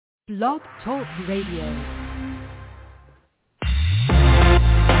Blog Talk Radio.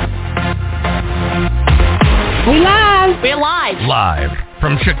 We're live. Live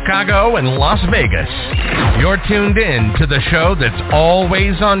from Chicago and Las Vegas. You're tuned in to the show that's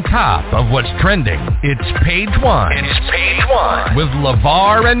always on top of what's trending. It's Page One. With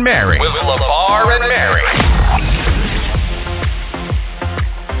Levar and Mary.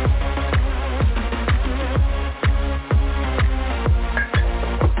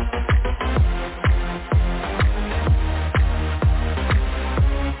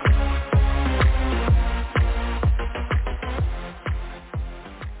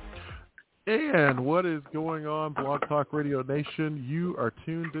 And what is going on, Blog Talk Radio Nation? You are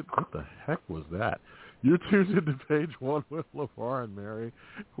tuned in. What the heck was that? You're tuned into Page One with Levar and Mary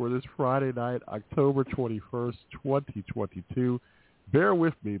for this Friday night, October 21st, 2022. Bear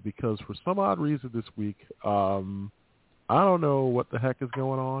with me because for some odd reason this week, I don't know what the heck is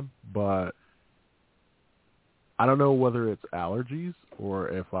going on, but I don't know whether it's allergies or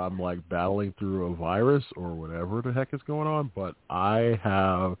if I'm like battling through a virus or whatever the heck is going on, but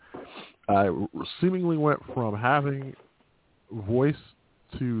I seemingly went from having voice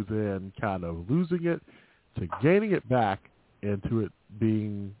to then kind of losing it to gaining it back and to it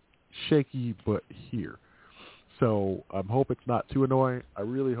being shaky but here. So I hope it's not too annoying. I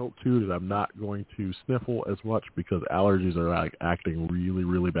really hope, too, that I'm not going to sniffle as much because allergies are like acting really,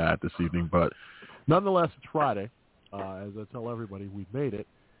 really bad this evening. But nonetheless, it's Friday. As I tell everybody, we've made it.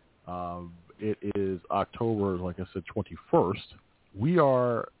 It is October, like I said, 21st. We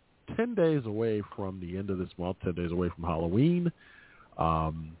are 10 days away from the end of this month, 10 days away from Halloween.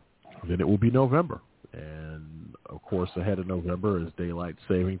 Then it will be November. And, of course, ahead of November is Daylight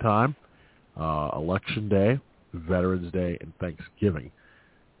Saving Time, Election Day, Veterans Day, and Thanksgiving.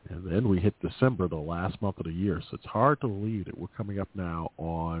 And then we hit December, the last month of the year. So it's hard to believe that we're coming up now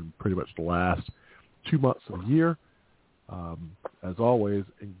on pretty much the last 2 months of the year. As always,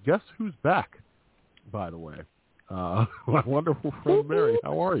 and guess who's back, by the way? My wonderful friend Mary.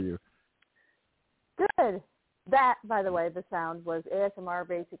 How are you? Good. That, by the way, the sound was ASMR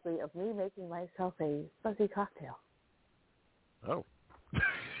basically of me making myself a fuzzy cocktail. Oh.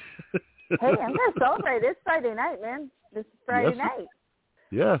 Hey, I'm going to celebrate. It's Friday night, man. This is Friday night.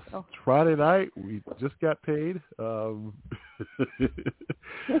 Yes, It's Friday night. We just got paid. It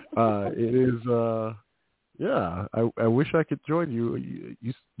is, yeah, I wish I could join you.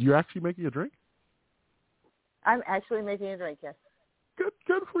 You're actually making a drink? I'm actually making a drink, yes.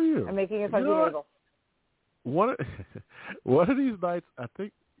 Good for you. I'm making a fuzzy bagel. One of these nights, I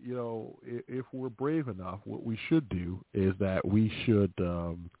think, if we're brave enough, what we should do is that we should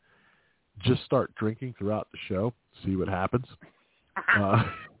just start drinking throughout the show, see what happens. Can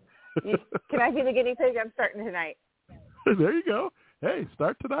I be the guinea pig? I'm starting tonight. There you go. Hey,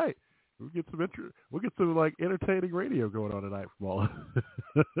 start tonight. We'll get some like entertaining radio going on tonight from all.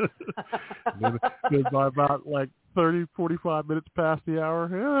 then by about like 30, 45 minutes past the hour,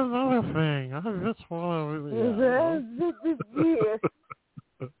 here's another thing. I just want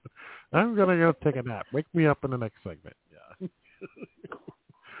to. I'm gonna go take a nap. Wake me up in the next segment. Yeah.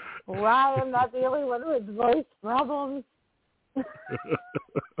 Why I'm not the only one with voice problems.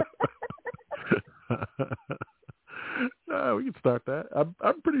 We can start that.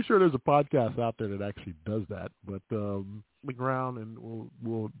 I'm pretty sure there's a podcast out there that actually does that, but look around and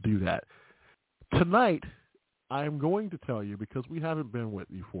we'll do that. Tonight, I'm going to tell you, because we haven't been with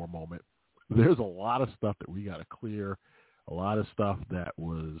you for a moment, there's a lot of stuff that we got to clear, a lot of stuff that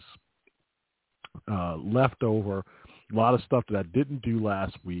was left over, a lot of stuff that I didn't do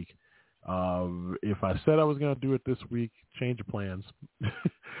last week. If I said I was going to do it this week, change of plans.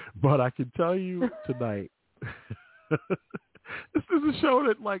 But I can tell you tonight, this is a show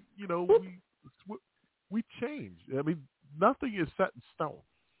that, we change. I mean, nothing is set in stone.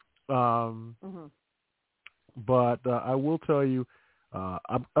 But I will tell you,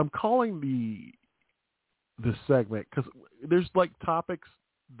 I'm calling the segment because there's like topics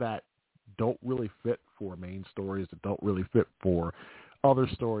that don't really fit for main stories, that don't really fit for other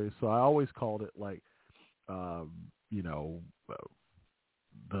stories. So I always called it like,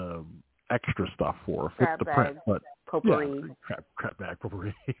 the extra stuff for fit the print, but potpourri. Yeah, crap bag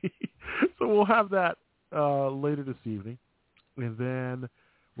potpourri. So we'll have that later this evening, and then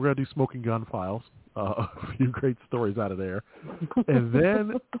we're gonna do smoking gun files, a few great stories out of there, and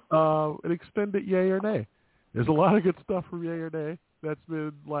then an extended yay or nay. There's a lot of good stuff from yay or nay that's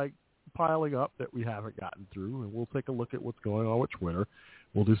been like piling up that we haven't gotten through, and we'll take a look at what's going on with Twitter.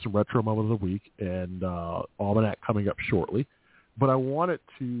 We'll do some retro moment of the week and Almanac coming up shortly. But I wanted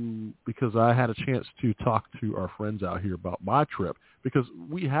to, because I had a chance to talk to our friends out here about my trip, because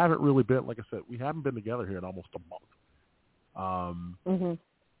we haven't really been, like I said, we haven't been together here in almost a month.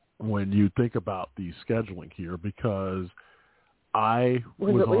 When you think about the scheduling here, because I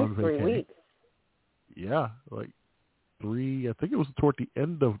was on vacation. 3 weeks. Yeah, like 3. I think it was toward the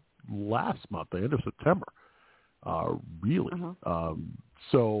end of last month, the end of September. Really.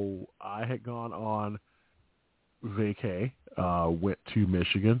 So I had gone on vacay, went to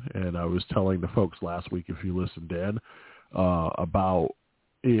Michigan, and I was telling the folks last week, if you listened in, about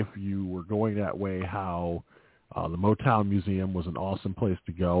if you were going that way, how the Motown Museum was an awesome place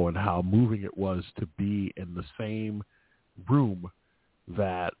to go, and how moving it was to be in the same room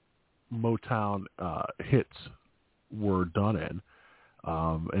that Motown hits were done in.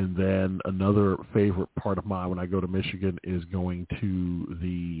 And then another favorite part of mine when I go to Michigan is going to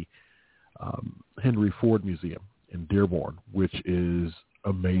the Henry Ford Museum in Dearborn, which is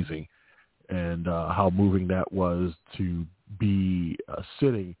amazing, and how moving that was to be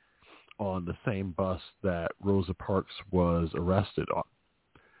sitting on the same bus that Rosa Parks was arrested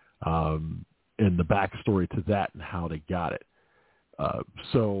on, and the backstory to that and how they got it.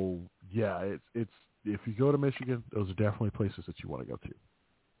 So yeah, it's if you go to Michigan, those are definitely places that you want to go to.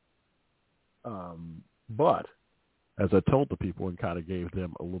 But as I told the people and kind of gave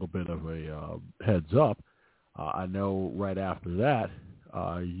them a little bit of a heads up, I know right after that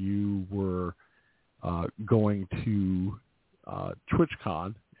you were going to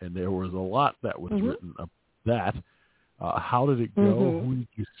TwitchCon, and there was a lot that was written about that. How did it go? Who did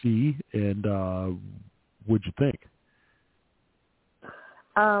you see? And what'd you think?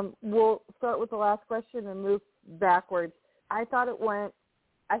 We'll start with the last question and move backwards. I thought it was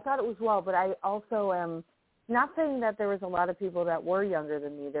well, but I also am not saying that there was a lot of people that were younger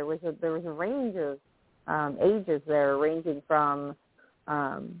than me. There was a range of ages there, ranging from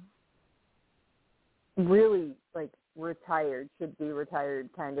really like should be retired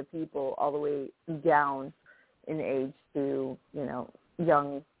kind of people, all the way down in age to,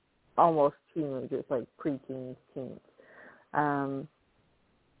 young, almost teenagers, like preteens, teens.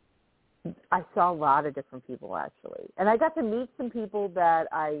 I saw a lot of different people, actually. And I got to meet some people that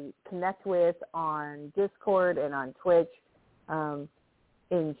I connect with on Discord and on Twitch,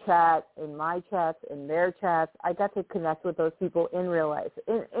 in chat, in my chats, in their chats. I got to connect with those people in real life,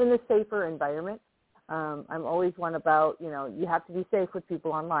 in a safer environment. I'm always one about, you have to be safe with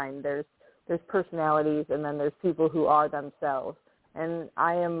people online. There's personalities, and then there's people who are themselves. And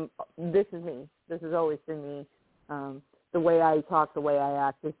this is me. This has always been me. The way I talk, the way I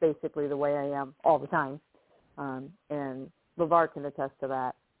act is basically the way I am all the time. And Levar can attest to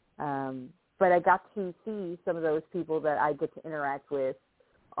that. But I got to see some of those people that I get to interact with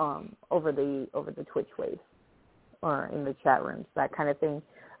over the Twitch waves or in the chat rooms, that kind of thing.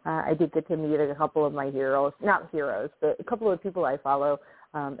 I did get to meet a couple of my heroes, not heroes, but a couple of people I follow,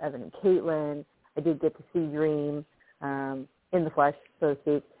 Evan and Caitlin. I did get to see Dream in the flesh, so to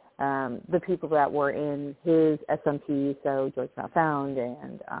speak. The people that were in his SMP, so George Not Found,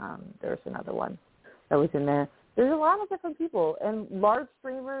 and there was another one that was in there. There's a lot of different people, and large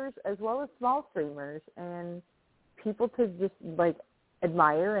streamers as well as small streamers, and people to just,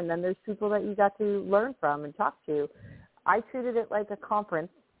 admire, and then there's people that you got to learn from and talk to. I treated it like a conference,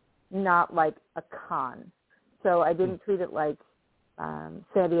 not like a con. So I didn't treat it like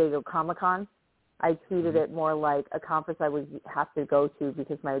San Diego Comic-Con. I treated it more like a conference I would have to go to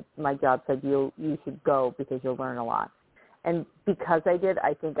because my job said you should go because you'll learn a lot. And because I did,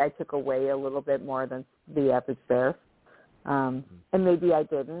 I think I took away a little bit more than the average bear. And maybe I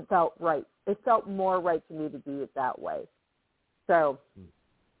didn't. It felt right. It felt more right to me to do it that way. So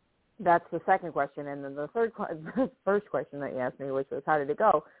that's the second question. And then the first question that you asked me, which was how did it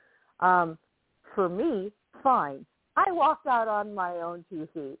go? For me, fine. I walked out on my own 2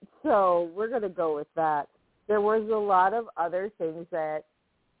 feet, so we're going to go with that. There was a lot of other things that,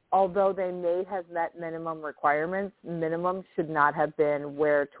 although they may have met minimum requirements, minimum should not have been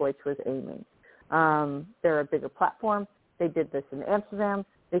where Twitch was aiming. They're a bigger platform. They did this in Amsterdam.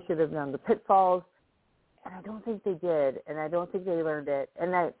 They should have known the pitfalls, and I don't think they did, and I don't think they learned it.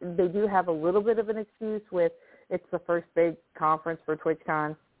 And they do have a little bit of an excuse with it's the first big conference for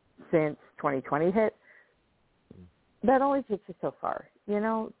TwitchCon since 2020 hit. That only takes you so far.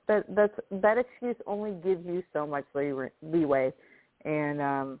 That excuse only gives you so much leeway,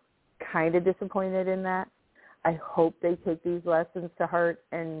 and kind of disappointed in that. I hope they take these lessons to heart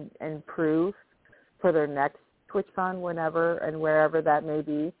and prove for their next TwitchCon, whenever and wherever that may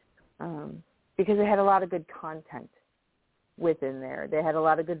be, because they had a lot of good content within there. They had a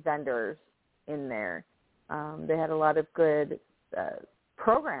lot of good vendors in there. They had a lot of good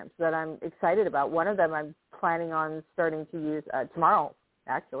programs that I'm excited about. One of them I'm planning on starting to use tomorrow,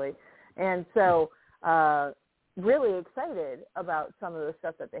 actually. And so really excited about some of the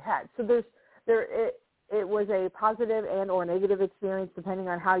stuff that they had. So it was a positive and or negative experience depending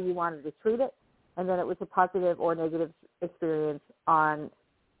on how you wanted to treat it. And then it was a positive or negative experience on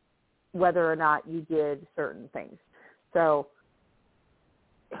whether or not you did certain things. So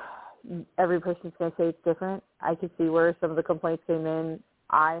every person's going to say it's different. I could see where some of the complaints came in.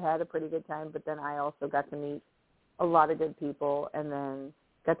 I had a pretty good time, but then I also got to meet a lot of good people and then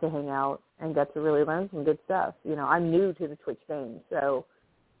got to hang out and got to really learn some good stuff. You know, I'm new to the Twitch game, so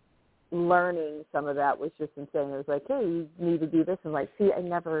learning some of that was just insane. It was like, hey, you need to do this. And like, see, I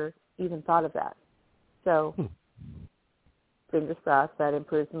never even thought of that. So fingers crossed that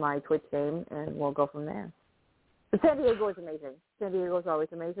improves my Twitch game, and we'll go from there. But San Diego is amazing. San Diego is always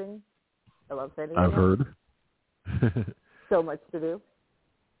amazing. I love San Diego. I've heard. So much to do.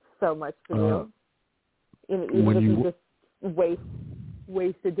 So much to do. Even if you just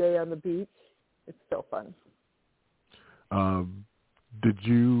waste a day on the beach, it's still fun. Did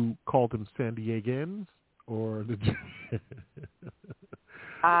you call them San Diegans, or did you?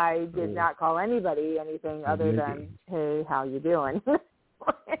 I did not call anybody anything other than, hey, how you doing?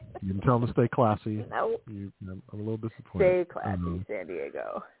 You can tell them to stay classy. No. I'm a little disappointed. Stay classy, San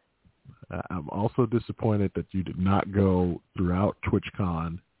Diego. I'm also disappointed that you did not go throughout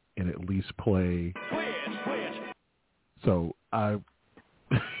TwitchCon and at least play. So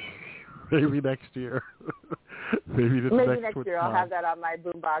maybe next year. maybe next year I'll have that on my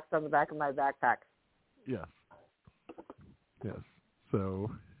boombox on the back of my backpack. Yes.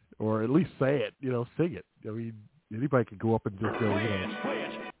 So, or at least say it, sing it. I mean, anybody could go up and just go,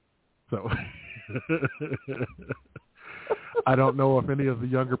 So, I don't know if any of the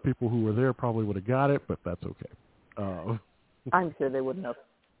younger people who were there probably would have got it, but that's okay. I'm sure they wouldn't have.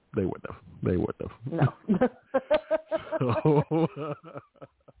 They wouldn't have. No. So,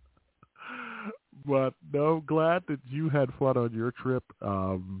 but no, glad that you had fun on your trip.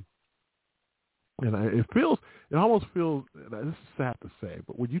 And it almost feels, and this is sad to say,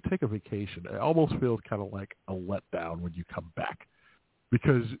 but when you take a vacation, it almost feels kind of like a letdown when you come back,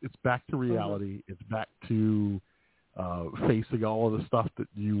 because it's back to reality. Mm-hmm. It's back to facing all of the stuff that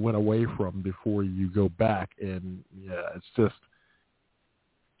you went away from before you go back. And yeah, it's just,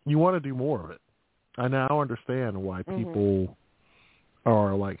 you want to do more of it. I now understand why people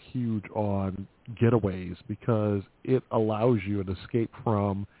are like huge on getaways, because it allows you an escape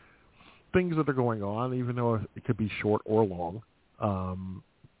from things that are going on, even though it could be short or long.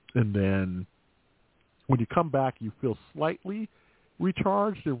 And then when you come back, you feel slightly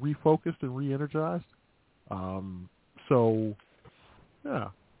recharged and refocused and re-energized. So, yeah,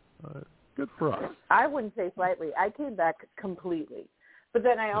 good for us. I wouldn't say slightly. I came back completely. But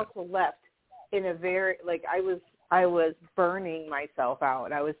then I also left in a very, like, I was burning myself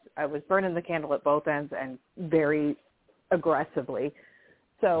out. I was burning the candle at both ends and very aggressively.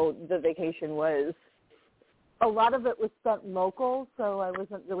 So the vacation was, a lot of it was spent local, so I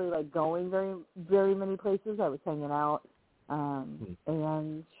wasn't really like going very, very many places. I was hanging out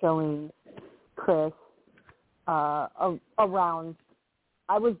and showing Chris around.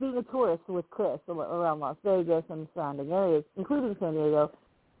 I was being a tourist with Chris around Las Vegas and surrounding areas, including San Diego.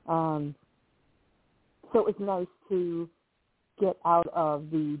 So it was nice to get out of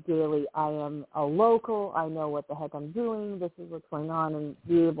the daily, I am a local, I know what the heck I'm doing, this is what's going on, and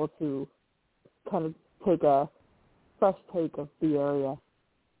be able to kind of take a fresh take of the area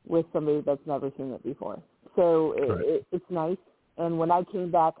with somebody that's never seen it before. So it's nice. And when I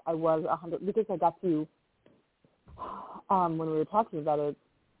came back, I was 100, because I got to, when we were talking about it,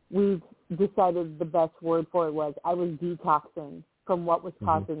 we decided the best word for it was I was detoxing from what was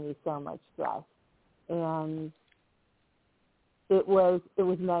causing me so much stress. And it was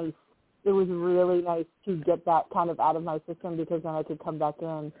nice. It was really nice to get that kind of out of my system, because then I could come back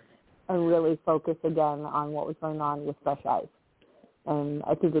in and really focus again on what was going on with fresh eyes. And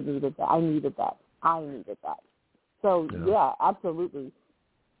I think it needed that. I needed that. So, yeah, absolutely.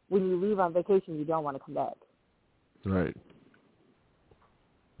 When you leave on vacation, you don't want to come back. Right.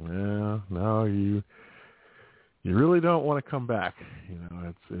 Yeah, no, you really don't want to come back.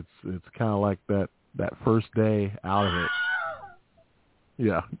 It's kind of like that first day out of it.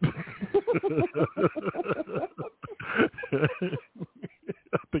 Yeah.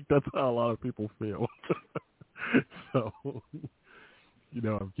 I think that's how a lot of people feel. So,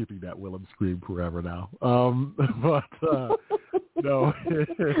 I'm keeping that Willem scream forever now. But no.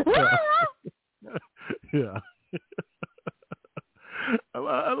 Yeah.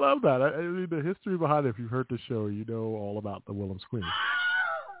 I love that. I mean, the history behind it, if you've heard the show, you know all about the Willem scream.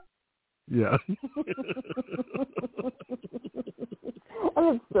 Yeah.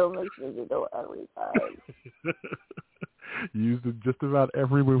 And it still makes me giggle every time. Used in just about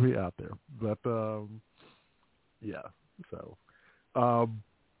every movie out there. But, yeah. So,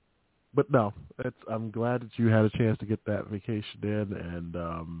 but no, I'm glad that you had a chance to get that vacation in, and,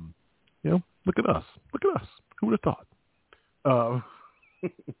 look at us. Look at us. Who would have thought?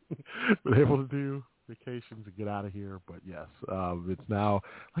 Been able to do vacations and get out of here. But yes, it's now,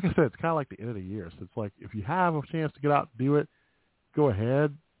 like I said, it's kind of like the end of the year. So it's like if you have a chance to get out and do it, go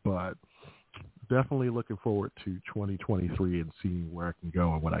ahead. But definitely looking forward to 2023 and seeing where I can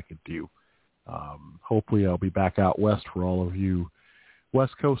go and what I can do. Hopefully I'll be back out west for all of you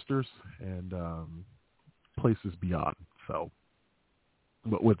West Coasters and places beyond. So,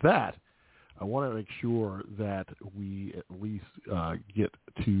 but with that, I want to make sure that we at least get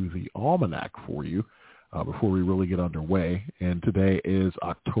to the almanac for you before we really get underway. And today is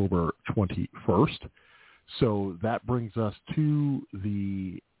October 21st. So that brings us to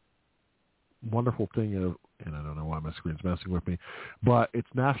the wonderful thing of, and I don't know why my screen's messing with me, but it's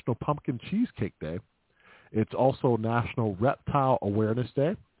National Pumpkin Cheesecake Day. It's also National Reptile Awareness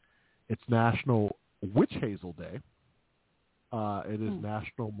Day. It's National Witch Hazel Day. It is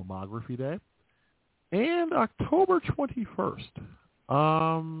National Mammography Day. And October 21st.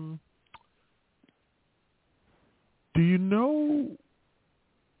 Do you know,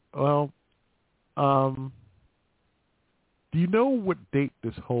 do you know what date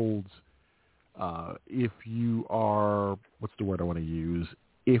this holds if you are, what's the word I want to use,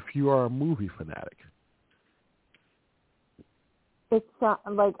 if you are a movie fanatic? It's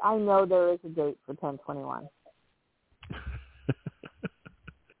like I know there is a date for 10/21.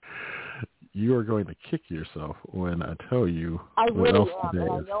 You are going to kick yourself when I tell you I what really else am, today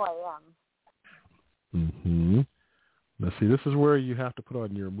and I is. know I am. Mm-hmm. Now, see, this is where you have to put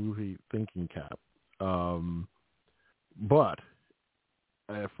on your movie thinking cap. But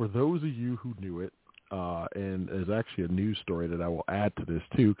for those of you who knew it, and there's actually a news story that I will add to this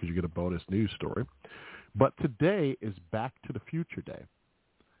too, because you get a bonus news story. But today is Back to the Future Day.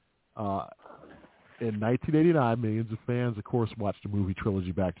 In 1989, millions of fans, of course, watched the movie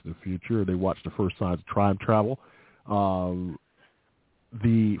trilogy Back to the Future. They watched the first signs of time travel. For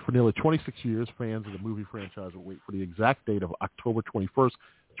nearly 26 years, fans of the movie franchise would wait for the exact date of October 21st,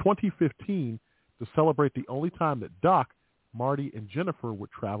 2015, to celebrate the only time that Doc, Marty, and Jennifer would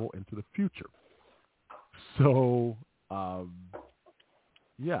travel into the future. So,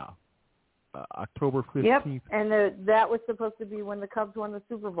 October 15th. Yep, and that was supposed to be when the Cubs won the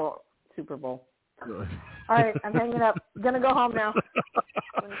Super Bowl. All right, I'm hanging up. Gonna go home now.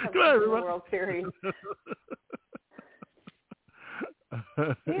 When it comes to the World Series.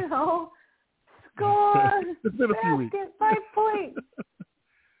 You know, score. It's been a few weeks. 5 points.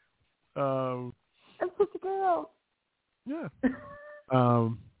 I'm such a girl. Yeah.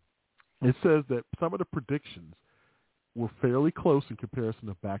 It says that some of the predictions were fairly close in comparison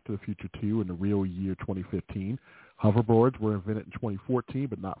to Back to the Future 2 in the real year 2015. Hoverboards were invented in 2014,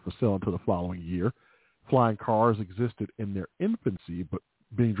 but not for sale until the following year. Flying cars existed in their infancy, but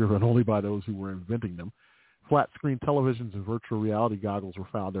being driven only by those who were inventing them. Flat-screen televisions and virtual reality goggles were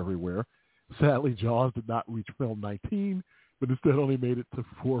found everywhere. Sadly, Jaws did not reach film 19, but instead only made it to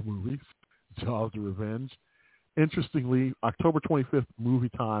 4 movies. Jaws: The Revenge. Interestingly, October 25th movie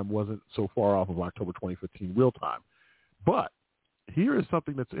time wasn't so far off of October 2015 real time. But here is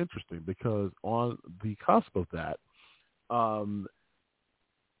something that's interesting, because on the cusp of that,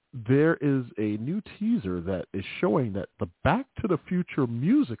 there is a new teaser that is showing that the Back to the Future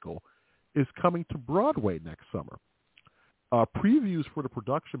musical is coming to Broadway next summer. Previews for the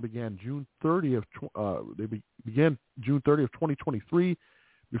production began June 30th. They began June 30th, 2023,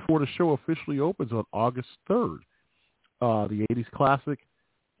 before the show officially opens on August 3rd. The 80s classic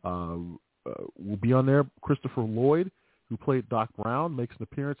will be on there. Christopher Lloyd, who played Doc Brown, makes an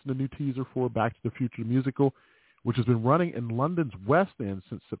appearance in the new teaser for Back to the Future musical, which has been running in London's West End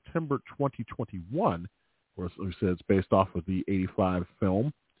since September 2021. Of course, like I said, it's based off of the 85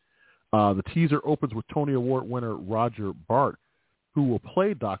 film. The teaser opens with Tony Award winner Roger Bart, who will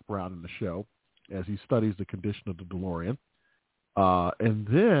play Doc Brown in the show as he studies the condition of the DeLorean. And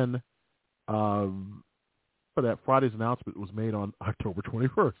then, but that Friday's announcement was made on October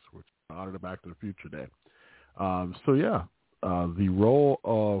 21st, which honored the Back to the Future Day. The role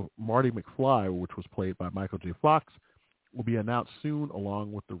of Marty McFly, which was played by Michael J. Fox, will be announced soon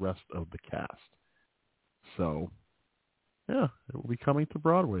along with the rest of the cast. So, yeah, it will be coming to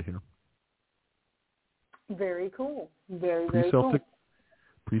Broadway here. Very cool. Very cool.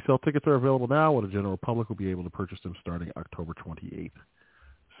 Pre-sale tickets are available now, while the general public will be able to purchase them starting October 28th.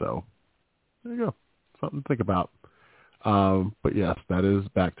 So, There you go. Something to think about. But yes, that is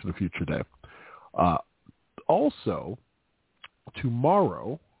Back to the Future Day. Also,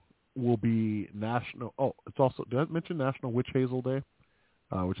 tomorrow will be National. Oh, it's also. Did I mention National Witch Hazel Day,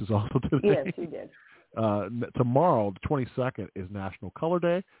 which is also today? Yes, you did. Tomorrow, the 22nd, is National Color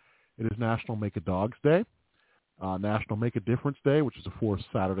Day. It is National Make a Dogs Day. National Make a Difference Day, which is the fourth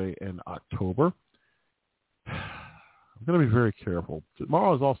Saturday in October. I'm going to be very careful.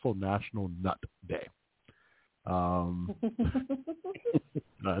 Tomorrow is also National Nut Day. I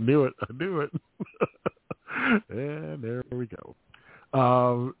knew it. And there we go.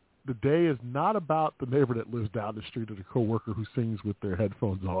 The day is not about the neighbor that lives down the street or the coworker who sings with their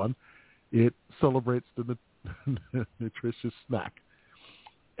headphones on. It celebrates the nutritious snack.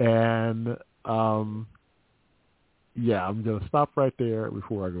 And yeah, I'm going to stop right there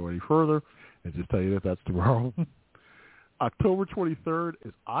before I go any further and just tell you that that's tomorrow. October 23rd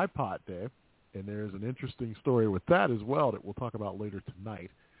is iPod Day, and there's an interesting story with that as well that we'll talk about later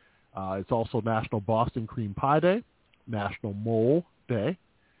tonight. It's also National Boston Cream Pie Day, National Mole Day.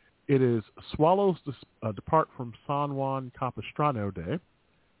 It is Swallows Depart from San Juan Capistrano Day.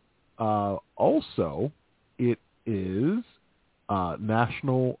 Also, it is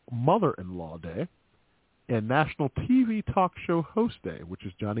National Mother-in-Law Day and National TV Talk Show Host Day, which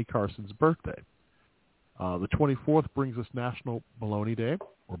is Johnny Carson's birthday. The 24th brings us National Bologna Day,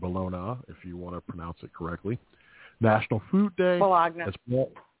 or Bologna, if you want to pronounce it correctly. National Food Day. Bologna.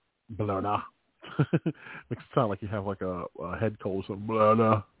 Bologna. Makes it sound like you have like a head cold or something.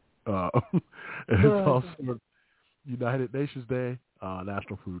 Bologna. It's also United Nations Day,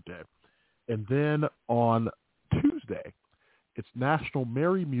 National Food Day. And then on Tuesday, it's National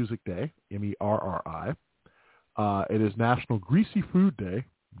Merry Music Day, Merri. It is National Greasy Food Day.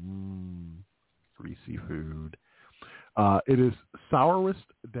 Greasy food. It is Sourest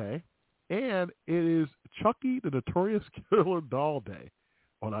Day, and it is Chucky the Notorious Killer Doll Day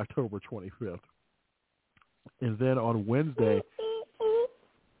on October 25th. And then on Wednesday,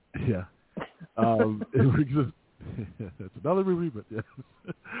 yeah, it's another movie, but yes.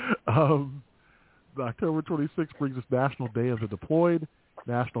 October 26th brings us National Day of the Deployed,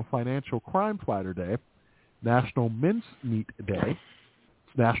 National Financial Crime Fighter Day, National Mincemeat Day,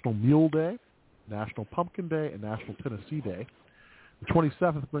 National Mule Day, National Pumpkin Day, and National Tennessee Day. The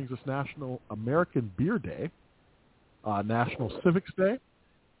 27th brings us National American Beer Day, National Civics Day,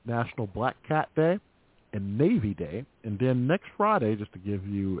 National Black Cat Day, and Navy Day. And then next Friday, just to give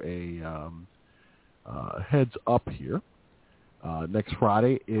you a heads up here, next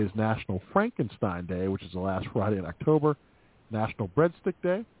Friday is National Frankenstein Day, which is the last Friday in October, National Breadstick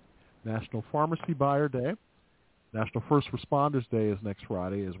Day, National Pharmacy Buyer Day, National First Responders Day is next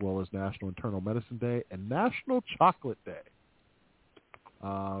Friday, as well as National Internal Medicine Day and National Chocolate Day.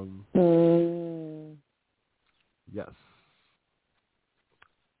 Yes.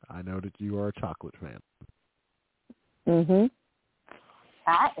 I know that you are a chocolate fan. Mm-hmm.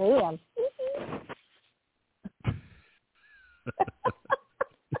 I am.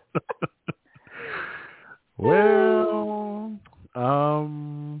 Well,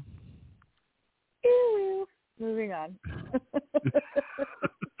 moving on.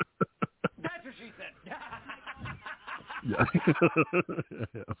 That's what she said. yeah. Yes.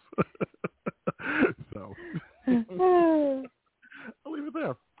 So I'll leave it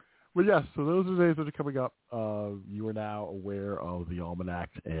there. But yes, so those are the days that are coming up. You are now aware of the Almanac,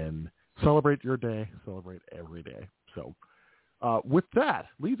 and celebrate your day, celebrate every day. So with that,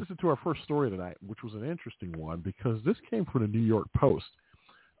 leads us into our first story tonight, which was an interesting one because this came from the New York Post.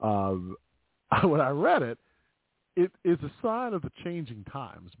 When I read it, it is a sign of the changing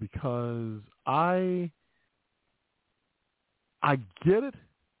times because I get it,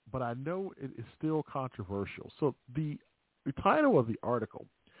 but I know it is still controversial. So the title of the article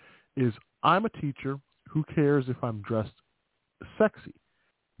is "I'm a teacher. Who cares if I'm dressed sexy?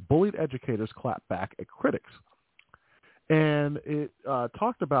 Bullied educators clap back at critics." And it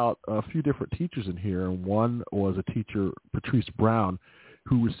talked about a few different teachers in here, and one was a teacher, Patrice Brown,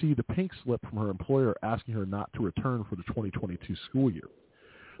 who received a pink slip from her employer asking her not to return for the 2022 school year.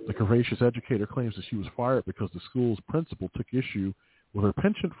 The curvaceous educator claims that she was fired because the school's principal took issue with her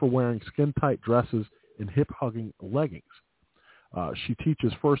penchant for wearing skin-tight dresses and hip-hugging leggings. She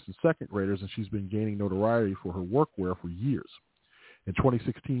teaches first and second graders, and she's been gaining notoriety for her workwear for years. In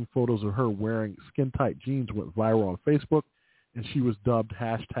 2016, photos of her wearing skin-tight jeans went viral on Facebook, and she was dubbed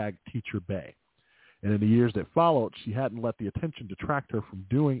 #TeacherBay. And in the years that followed, she hadn't let the attention detract her from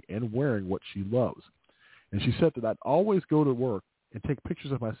doing and wearing what she loves. And she said that I'd always go to work and take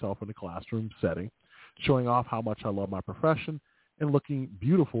pictures of myself in the classroom setting, showing off how much I love my profession and looking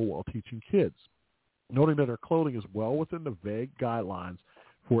beautiful while teaching kids, noting that her clothing is well within the vague guidelines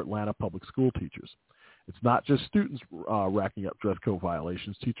for Atlanta public school teachers. It's not just students racking up dress code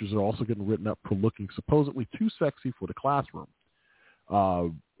violations. Teachers are also getting written up for looking supposedly too sexy for the classroom.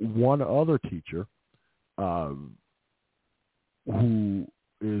 One other teacher who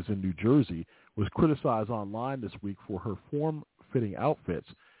is in New Jersey was criticized online this week for her form-fitting outfits,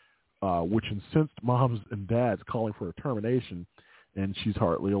 which incensed moms and dads calling for her termination, and she's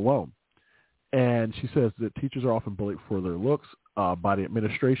hardly alone. And she says that teachers are often bullied for their looks by the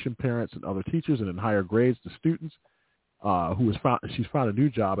administration, parents, and other teachers, and in higher grades to students. She's found a new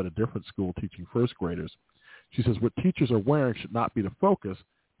job at a different school teaching first graders. She says what teachers are wearing should not be the focus.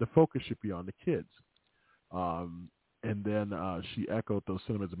 The focus should be on the kids. And then she echoed those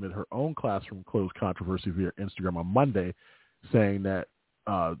sentiments amid her own classroom closed controversy via Instagram on Monday, saying that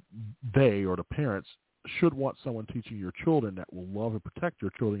they, or the parents, should want someone teaching your children that will love and protect your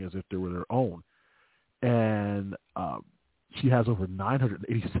children as if they were their own. And she has over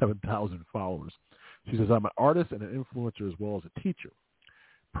 987,000 followers. She says, I'm an artist and an influencer as well as a teacher.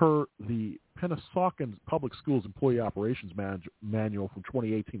 Per the Pennsauken Public Schools Employee Operations Manual from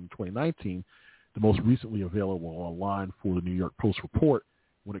 2018 and 2019, the most recently available online for the New York Post report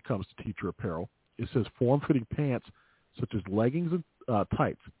when it comes to teacher apparel, it says form-fitting pants such as leggings and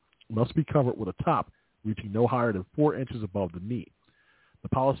tights must be covered with a top reaching no higher than 4 inches above the knee. The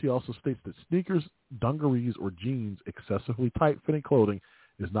policy also states that sneakers, dungarees, or jeans, excessively tight-fitting clothing,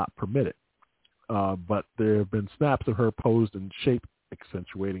 is not permitted. But there have been snaps of her posed in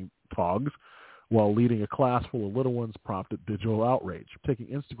shape-accentuating togs while leading a class full of little ones prompted digital outrage. Taking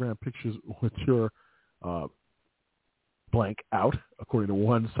Instagram pictures with your blank out, according to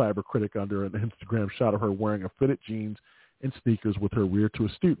one cyber critic under an Instagram shot of her wearing a fitted jeans and sneakers with her rear to a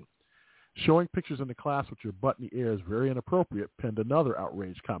student. Showing pictures in the class with your butt in the air is very inappropriate, penned another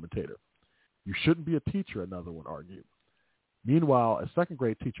outraged commentator. You shouldn't be a teacher, another one argued. Meanwhile, a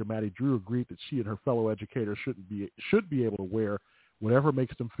second-grade teacher, Maddie Drew, agreed that she and her fellow educators should be able to wear whatever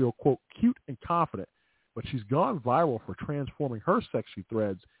makes them feel, quote, cute and confident, but she's gone viral for transforming her sexy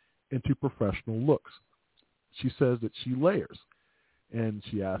threads into professional looks. She says that she layers, and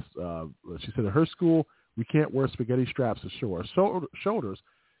she said at her school, we can't wear spaghetti straps to show our shoulders,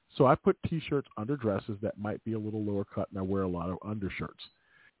 so I put T-shirts under dresses that might be a little lower cut, and I wear a lot of undershirts.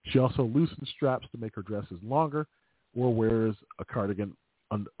 She also loosens straps to make her dresses longer or wears a cardigan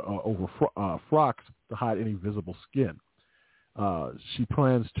over frocks to hide any visible skin. She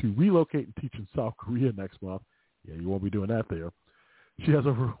plans to relocate and teach in South Korea next month. Yeah, you won't be doing that there. She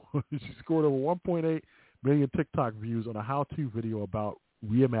scored over 1.8 million TikTok views on a how-to video about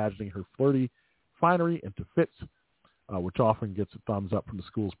reimagining her flirty finery into fits, which often gets a thumbs up from the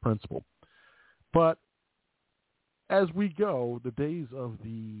school's principal. But as we go, the days of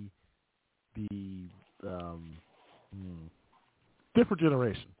the different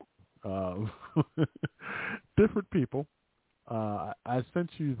generation, different people. I sent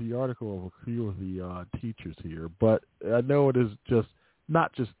you the article of a few of the teachers here, but I know it is just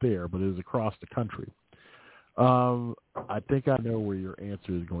not just there, but it is across the country. I think I know where your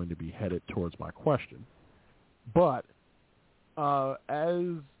answer is going to be headed towards my question. But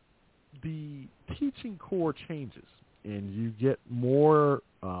as the teaching core changes and you get more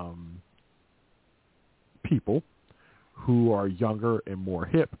people who are younger and more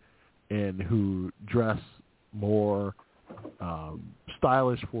hip and who dress more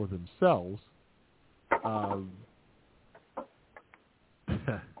stylish for themselves,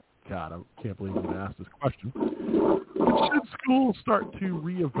 God, I can't believe I'm going to ask this question. Should schools start to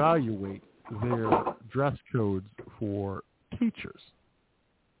reevaluate their dress codes for teachers?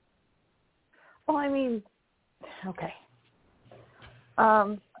 Well, I mean, okay.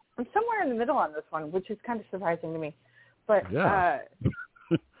 I'm somewhere in the middle on this one, which is kind of surprising to me. But yeah.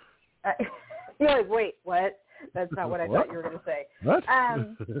 You're like, wait, what? That's not what I thought you were going to say. What?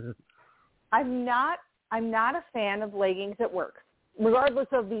 I'm not a fan of leggings at work, regardless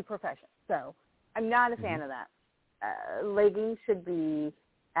of the profession. So I'm not a fan of that. Leggings should be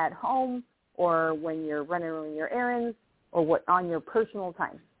at home or when you're running your errands or on your personal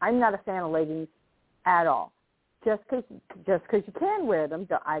time. I'm not a fan of leggings at all. Just because you can wear them,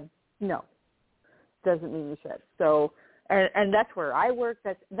 no, doesn't mean you should. So, and that's where I work.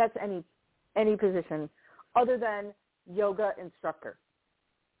 That's any position other than yoga instructor.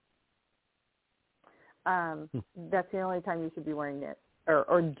 That's the only time you should be wearing it,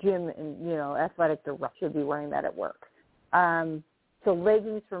 or gym and athletic director should be wearing that at work. So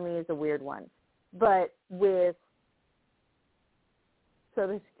leggings for me is a weird one. But so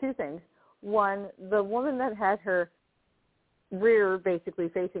there's two things. One, the woman that had her rear basically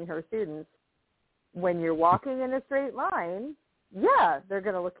facing her students. When you're walking in a straight line, yeah, they're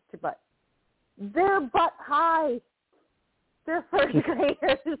going to look at your butt. They're butt high. They're first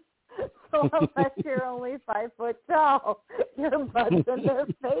graders. So unless you're only 5 foot tall, your butt's in their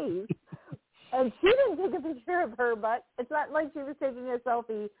face. And she didn't take a picture of her butt. It's not like she was taking a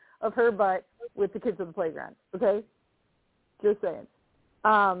selfie of her butt with the kids on the playground, okay? Just saying.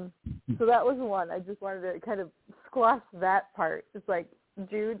 So that was one. I just wanted to kind of squash that part. It's like,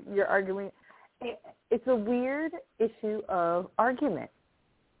 Jude, you're arguing. It's a weird issue of argument.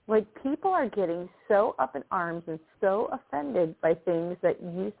 Like, people are getting so up in arms and so offended by things that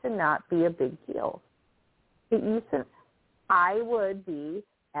used to not be a big deal. I would be,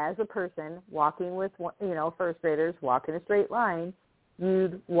 as a person, walking with, first graders, walking a straight line,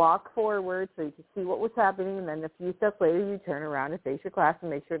 you'd walk forward so you could see what was happening, and then a few steps later you turn around and face your class and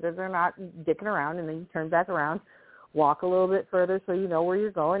make sure that they're not dicking around, and then you turn back around, walk a little bit further so you know where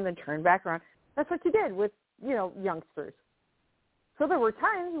you're going, then turn back around. That's what you did with, youngsters. So there were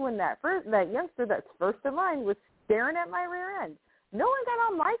times when that youngster that's first in line was staring at my rear end. No one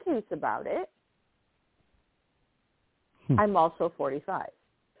got on my case about it. I'm also 45.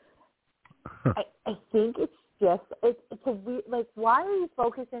 I think it's just, it's a weird, like, why are you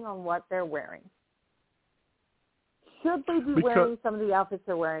focusing on what they're wearing? Should they be wearing some of the outfits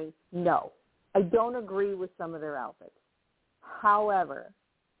they're wearing? No. I don't agree with some of their outfits. However,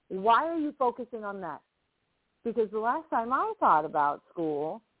 why are you focusing on that? Because the last time I thought about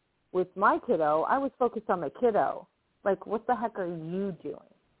school with my kiddo, I was focused on my kiddo. Like, what the heck are you doing?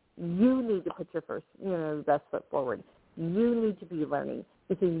 You need to put your best foot forward. You need to be learning.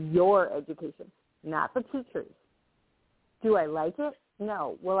 This is your education, not the teachers. Do I like it?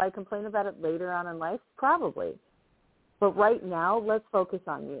 No. Will I complain about it later on in life? Probably. But right now, let's focus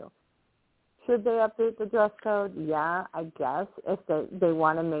on you. Should they update the dress code? Yeah, I guess, if they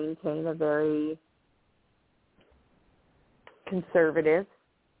want to maintain a very conservative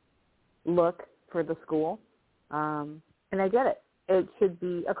look for the school. And I get it. It should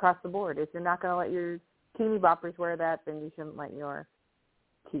be across the board. If you're not going to let your teeny boppers wear that, then you shouldn't let your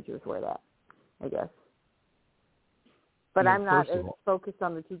teachers wear that, I guess. But I'm not as focused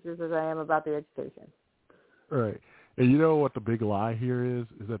on the teachers as I am about the education. Right. And you know what the big lie here is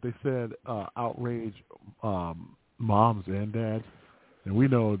that they said outrage moms and dads. And we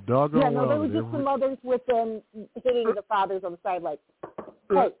know doggone well. Yeah, no, they were just the mothers with them hitting the fathers on the side like,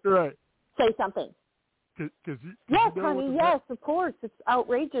 hey, right. Say something. Yes, honey, yes, of course. It's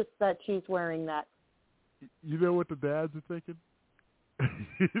outrageous that she's wearing that. You know what the dads are thinking?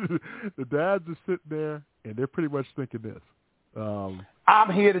 The dads are sitting there, and they're pretty much thinking this.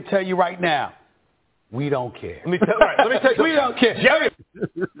 I'm here to tell you right now, we don't care. Let me tell you, we don't care.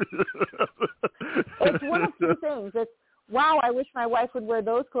 It's one of two things. It's, wow, I wish my wife would wear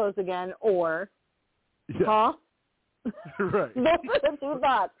those clothes again, or, huh? Right. Those are the two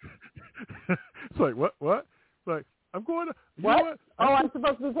thoughts. It's like, what? It's like, I'm going to, what? Know what? I'm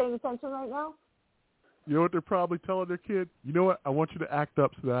supposed to be paying attention right now? You know what they're probably telling their kid? You know what? I want you to act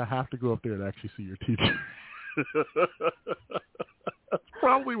up so that I have to go up there and actually see your teacher. That's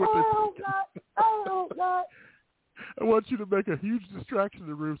probably what they're thinking. I hope not. I want you to make a huge distraction in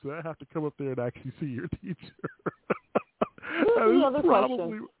the room so that I have to come up there and actually see your teacher. Here's the other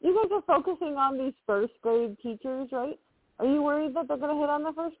question. You guys are focusing on these first grade teachers, right? Are you worried that they're going to hit on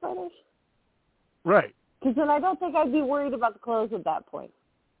the first graders? Right. Because then I don't think I'd be worried about the clothes at that point.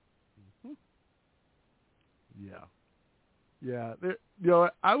 Yeah.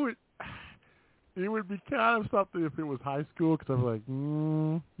 I would. It would be kind of something if it was high school, because I'm like,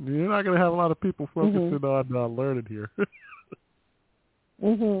 you're not going to have a lot of people focusing on learning here.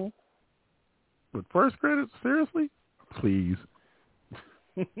 But first graders, seriously, please,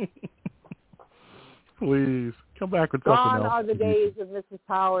 please come back with something else. Gone are the days of Mrs.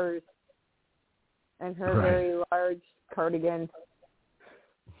 Powers and her very large cardigan.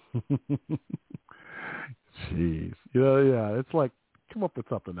 Jeez. Yeah, it's like, come up with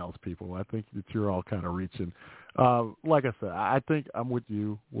something else, people. I think that you're all kind of reaching. Like I said, I think I'm with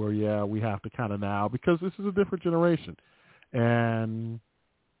you where, we have to kind of now, because this is a different generation. And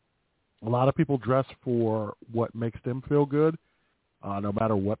a lot of people dress for what makes them feel good, no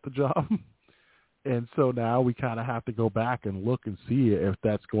matter what the job. And so now we kind of have to go back and look and see if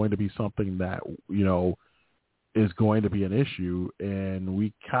that's going to be something that, is going to be an issue. And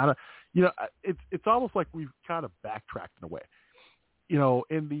we kind of, it's almost like we've kind of backtracked in a way.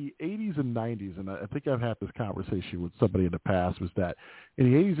 In the 80s and 90s, and I think I've had this conversation with somebody in the past, was that in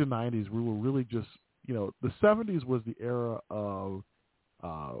the 80s and 90s, we were really just, the 70s was the era of,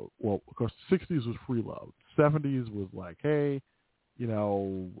 of course, the 60s was free love. 70s was like, hey, you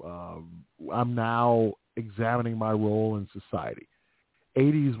know, I'm now examining my role in society.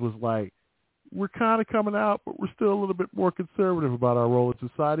 80s was like, we're kind of coming out, but we're still a little bit more conservative about our role in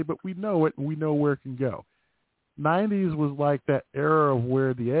society, but we know it and we know where it can go. 90s was like that era of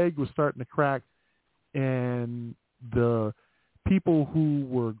where the egg was starting to crack, and the people who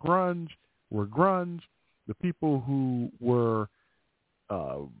were grunge. The people who were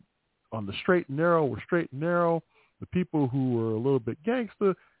on the straight and narrow were straight and narrow. The people who were a little bit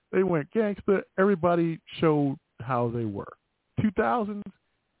gangster, they went gangster. Everybody showed how they were. 2000s,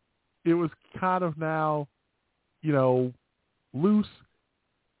 it was kind of now, you know, loose.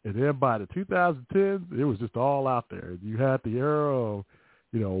 And then by the 2010s, it was just all out there. You had the era of,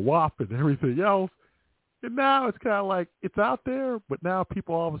 you know, WAP and everything else. And now it's kind of like it's out there, but now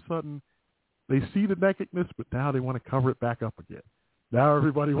people all of a sudden, they see the nakedness, but now they want to cover it back up again. Now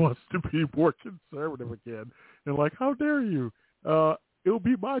everybody wants to be more conservative again. And like, how dare you? It'll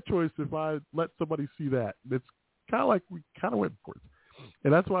be my choice if I let somebody see that. It's kind of like we kind of went for it.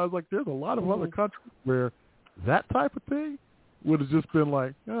 And that's why I was like, there's a lot of other countries where that type of thing would have just been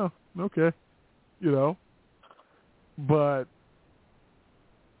like, oh, okay, you know. But,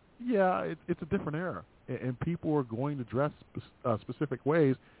 yeah, it's a different era. And people are going to dress specific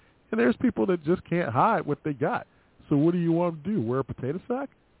ways. And there's people that just can't hide what they got. So what do you want to do? Wear a potato sack?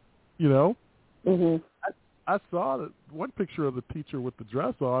 You know? Mm-hmm. I saw that one picture of the teacher with the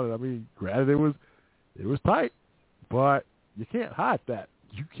dress on, and I mean, granted it was tight, but you can't hide that.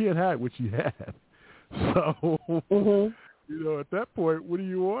 You can't hide what you had. So, you know, at that point, what do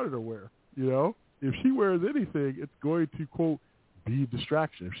you want her to wear? You know, if she wears anything, it's going to, quote, be a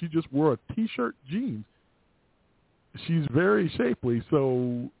distraction. If she just wore a T-shirt, jeans, she's very shapely,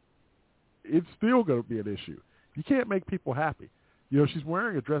 so it's still going to be an issue. You can't make people happy. You know, she's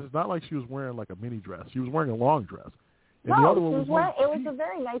wearing a dress. It's not like she was wearing like a mini dress. She was wearing a long dress. And no, the other one was wearing it was a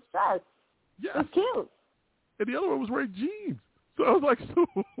very nice dress. Yes. It's cute. And the other one was wearing jeans. So I was like, so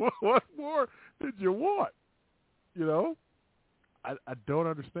what more did you want? You know? I don't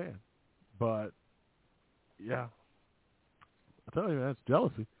understand. But, yeah. I tell you, that's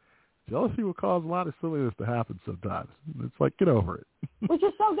jealousy. Jealousy will cause a lot of silliness to happen sometimes. It's like, get over it. Which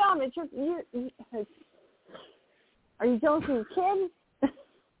is so dumb. Are you jealous of your kid?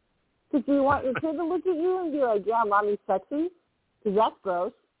 Because do you want your kid to look at you and be like, yeah, mommy's sexy? Because that's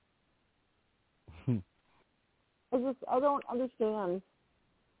gross. I don't understand.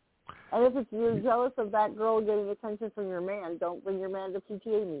 And if you're jealous of that girl getting attention from your man, don't bring your man to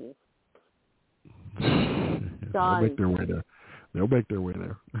PTA meetings. They'll make their way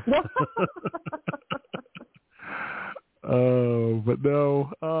there. But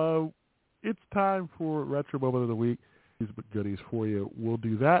no, it's time for Retro Moment of the Week. These goodies for you. We'll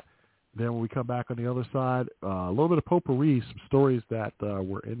do that. Then when we come back on the other side, a little bit of potpourri, some stories that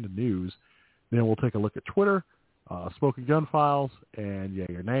were in the news. Then we'll take a look at Twitter, Smoking Gun Files, and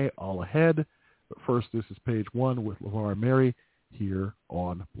Yay or Nay, all ahead. But first, this is Page One with Levar and Mary here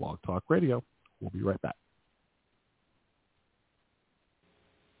on Blog Talk Radio. We'll be right back.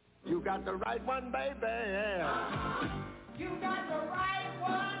 You got the right one, baby. You got the right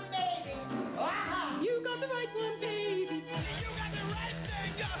one, baby. You got the right one, baby. You got the right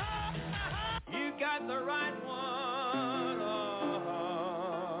thing. You got the right one.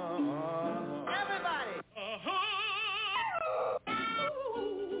 Everybody.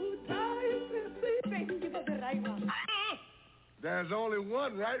 Baby, you got the right one. There's only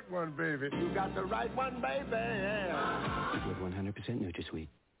one right one, baby. You got the right one, baby. With 100% NutraSweet.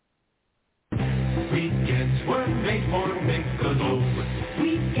 Weekends were made for Michelob.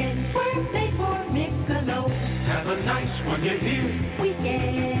 Weekends were made for Michelob. Have a nice one, you hear?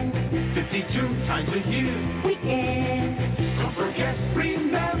 Weekend. 52 times a year. Weekend. Don't forget,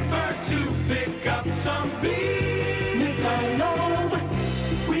 remember to pick up some beer. Michelob.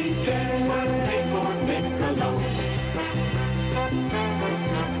 Weekends were made for Michelob.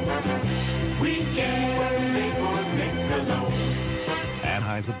 Weekends were made for Michelob.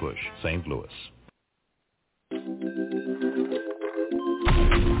 Anheuser-Busch, St. Louis.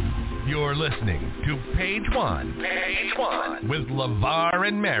 You're listening to Page One. Page One with Levar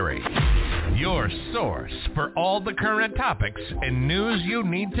and Mary. Your source for all the current topics and news you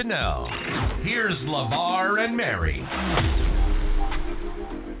need to know. Here's Levar and Mary.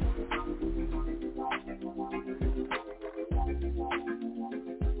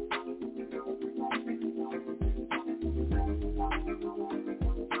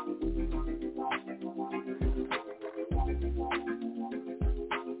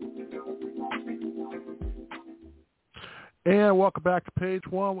 And welcome back to Page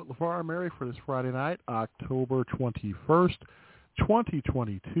One with Levar and Mary for this Friday night, October 21st,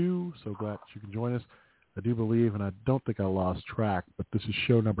 2022. So glad that you can join us. I do believe, and I don't think I lost track, but this is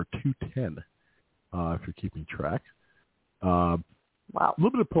show number 210, if you're keeping track. Wow. A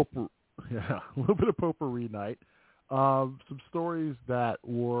little bit of potpourri night. Some stories that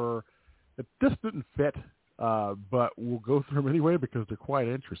just didn't fit, but we'll go through them anyway because they're quite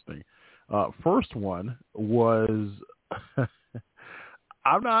interesting. First one was,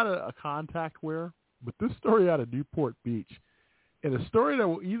 I'm not a contact wearer, but this story out of Newport Beach, and a story that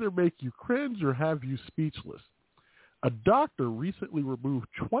will either make you cringe or have you speechless. A doctor recently removed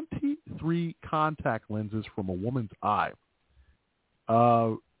 23 contact lenses from a woman's eye.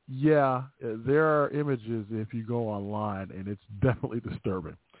 Yeah, there are images if you go online, and it's definitely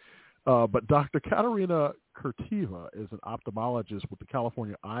disturbing. But Dr. Katerina Kurtiva is an ophthalmologist with the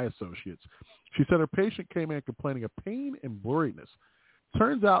California Eye Associates. She said her patient came in complaining of pain and blurriness.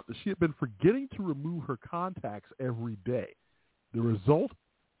 Turns out that she had been forgetting to remove her contacts every day. The result,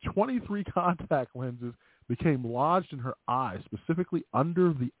 23 contact lenses became lodged in her eye, specifically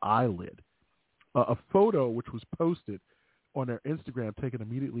under the eyelid. A photo which was posted on their Instagram taken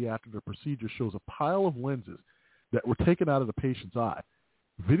immediately after the procedure shows a pile of lenses that were taken out of the patient's eye.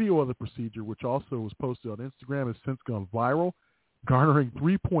 Video of the procedure, which also was posted on Instagram, has since gone viral, garnering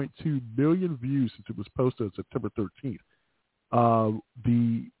 3.2 million views since it was posted on September 13th.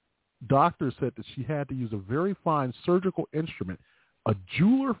 The doctor said that she had to use a very fine surgical instrument, a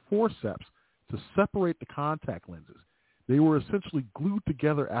jeweler forceps, to separate the contact lenses. They were essentially glued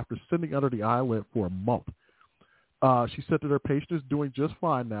together after sitting under the eyelid for a month. She said that her patient is doing just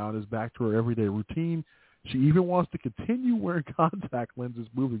fine now and is back to her everyday routine. She even wants to continue wearing contact lenses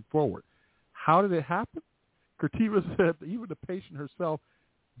moving forward. How did it happen? Kurtiva said that even the patient herself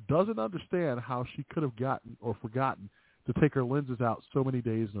doesn't understand how she could have gotten or forgotten to take her lenses out so many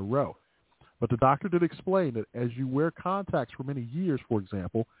days in a row. But the doctor did explain that as you wear contacts for many years, for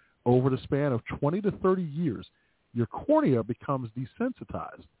example, over the span of 20 to 30 years, your cornea becomes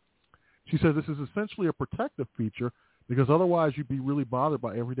desensitized. She said this is essentially a protective feature because otherwise you'd be really bothered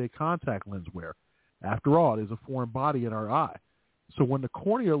by everyday contact lens wear. After all, it is a foreign body in our eye. So when the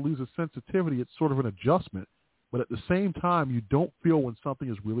cornea loses sensitivity, it's sort of an adjustment, but at the same time, you don't feel when something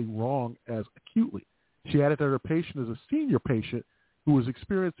is really wrong as acutely. She added that her patient is a senior patient who was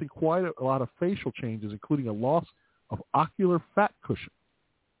experiencing quite a lot of facial changes, including a loss of ocular fat cushion.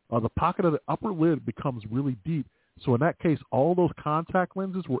 The pocket of the upper lid becomes really deep, so in that case, all those contact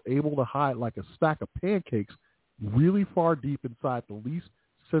lenses were able to hide like a stack of pancakes really far deep inside the least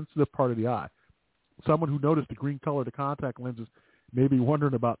sensitive part of the eye. Someone who noticed the green color of the contact lenses may be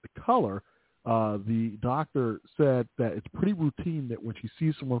wondering about the color. The doctor said that it's pretty routine that when she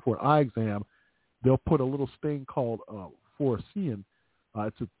sees someone for an eye exam, they'll put a little stain called fluorescein.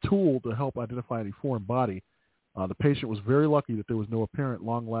 It's a tool to help identify any foreign body. The patient was very lucky that there was no apparent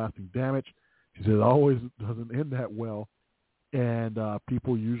long-lasting damage. She said it always doesn't end that well, and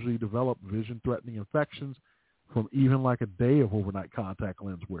people usually develop vision-threatening infections from even like a day of overnight contact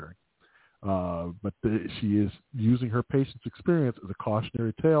lens wearing. But she is using her patient's experience as a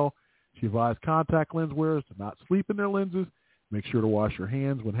cautionary tale. She advised contact lens wearers to not sleep in their lenses, make sure to wash your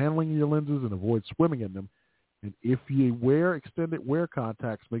hands when handling your lenses, and avoid swimming in them. And if you wear extended wear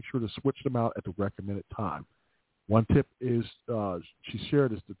contacts, make sure to switch them out at the recommended time. One tip is she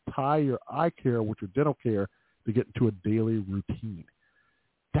shared is to tie your eye care with your dental care to get into a daily routine.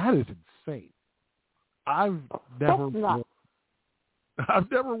 That is insane. I've never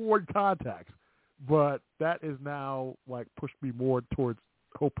worn contacts, but that is now like pushed me more towards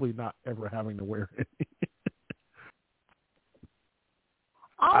hopefully not ever having to wear any.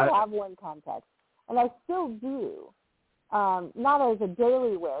 I have worn contacts, and I still do. Not as a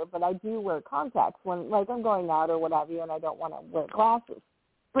daily wear, but I do wear contacts when, like, I'm going out or what have you, and I don't want to wear glasses.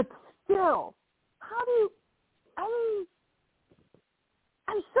 But still,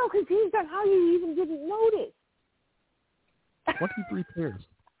 I'm so confused on how you even didn't notice. 23 pairs.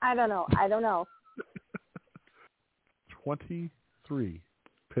 I don't know. 23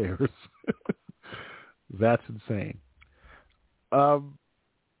 pairs. That's insane.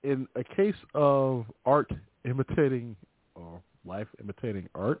 In a case of art imitating, or life imitating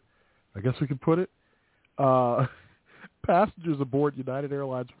art, I guess we can put it, passengers aboard United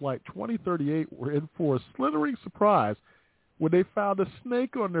Airlines Flight 2038 were in for a slithering surprise when they found a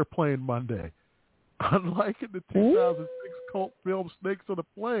snake on their plane Monday. Unlike in the 2006 cult film Snakes on a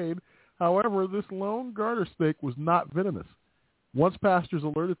Plane, however, this lone garter snake was not venomous. Once passengers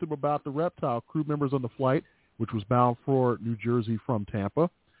alerted them about the reptile, crew members on the flight, which was bound for New Jersey from Tampa,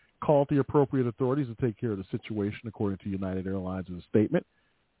 called the appropriate authorities to take care of the situation, according to United Airlines' statement.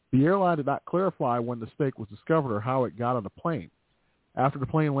 The airline did not clarify when the snake was discovered or how it got on the plane. After the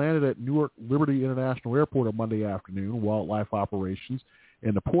plane landed at Newark Liberty International Airport on Monday afternoon, Wildlife Operations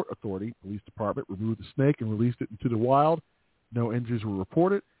and the Port Authority Police Department removed the snake and released it into the wild. No injuries were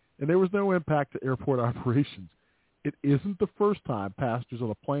reported, and there was no impact to airport operations. It isn't the first time passengers on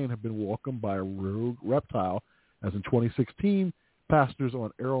a plane have been welcomed by a rogue reptile, as in 2016, passengers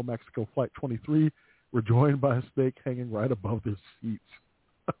on Aeromexico Flight 23 were joined by a snake hanging right above their seats.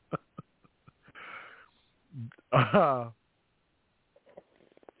 I'd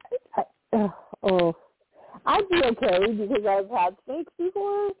be okay because I've had snakes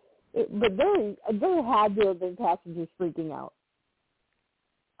before, but there had to have been passengers freaking out.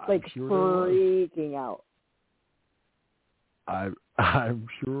 Like freaking out. I'm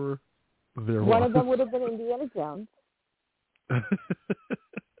sure there was. One of them would have been Indiana Jones.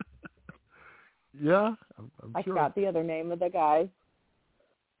 Yeah, I'm sure. I forgot the other name of the guy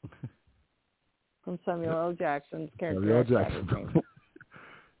from Samuel L. Jackson's character. Samuel L. Jackson.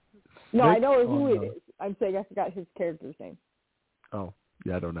 No, I know who it is. I'm saying I forgot his character's name. Oh,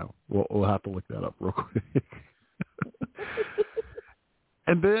 yeah, I don't know. We'll have to look that up real quick.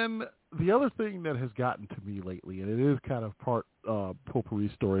 And then the other thing that has gotten to me lately, and it is kind of part potpourri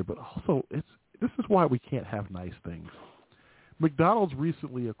story, but also this is why we can't have nice things. McDonald's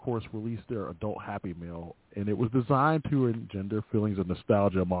recently, of course, released their Adult Happy Meal, and it was designed to engender feelings of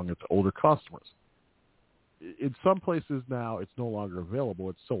nostalgia among its older customers. In some places now, it's no longer available.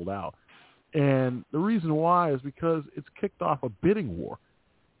 It's sold out. And the reason why is because it's kicked off a bidding war.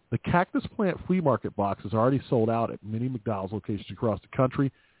 The Cactus Plant Flea Market box is already sold out at many McDonald's locations across the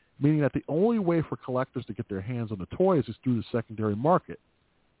country, meaning that the only way for collectors to get their hands on the toys is through the secondary market.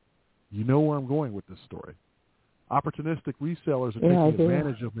 You know where I'm going with this story. Opportunistic resellers are taking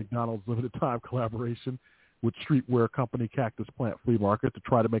advantage of McDonald's limited-time collaboration with streetwear company Cactus Plant Flea Market to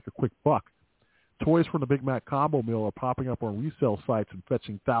try to make a quick buck. Toys from the Big Mac Combo Meal are popping up on resale sites and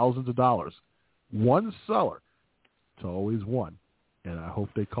fetching thousands of dollars. One seller, it's always one, and I hope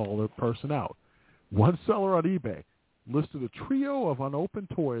they call the person out. One seller on eBay listed a trio of unopened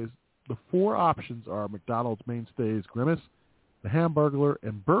toys. The four options are McDonald's mainstays Grimace, the Hamburglar,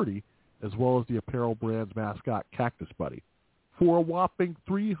 and Birdie, as well as the apparel brand's mascot Cactus Buddy, for a whopping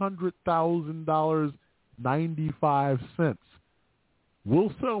 $300,000, 95 cents.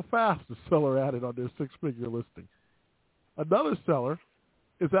 Will sell fast, the seller added on their six-figure listing. Another seller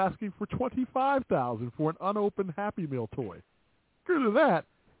is asking for $25,000 for an unopened Happy Meal toy. Good to that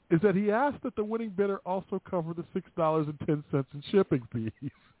is that he asked that the winning bidder also cover the $6.10 in shipping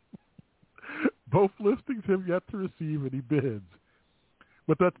fees. Both listings have yet to receive any bids.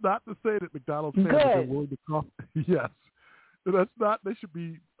 But that's not to say that McDonald's fans have been willing to come. Yes. That's not, they should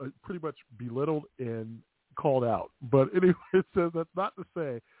be pretty much belittled and called out. But anyway, it says that's not to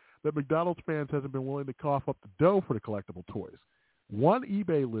say that McDonald's fans hasn't been willing to cough up the dough for the collectible toys. One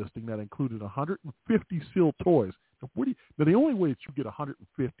eBay listing that included 150 sealed toys. Now, the only way that you get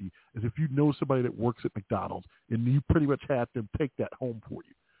 150 is if you know somebody that works at McDonald's and you pretty much had them take that home for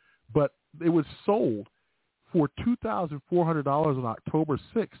you. But it was sold for $2,400 on October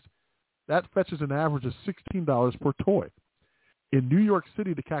 6th. That fetches an average of $16 per toy. In New York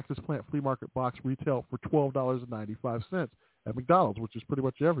City, the Cactus Plant Flea Market box retailed for $12.95 at McDonald's, which is pretty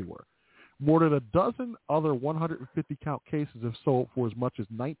much everywhere. More than a dozen other 150-count cases have sold for as much as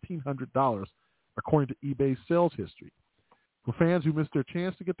 $1,900, according to eBay's sales history. For fans who missed their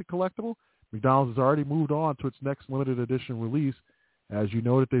chance to get the collectible, McDonald's has already moved on to its next limited edition release. As you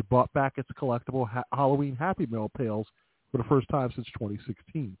know, that they bought back its collectible Halloween Happy Meal pails for the first time since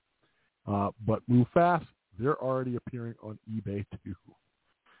 2016. But move fast. They're already appearing on eBay, too.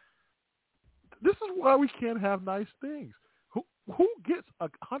 This is why we can't have nice things. Who gets a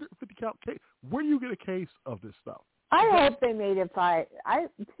 150-count case? Where do you get a case of this stuff? I hope they made it by...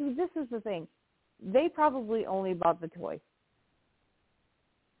 See, this is the thing. They probably only bought the toy.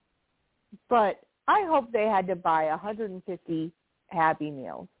 But I hope they had to buy 150 Happy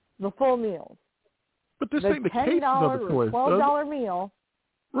Meals, the full meals. But this ain't the cases of the toys. $12 meal,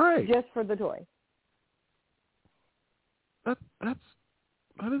 right? Just for the toy. That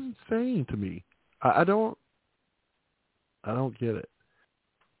is insane to me. I don't get it.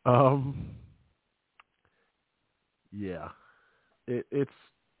 Yeah, it's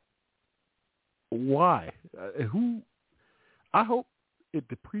why I hope it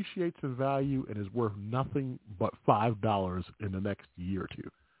depreciates in value and is worth nothing but $5 in the next year or two.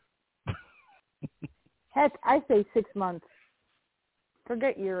 Heck, I say 6 months.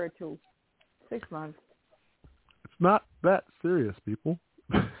 Forget year or two. 6 months. It's not that serious, people.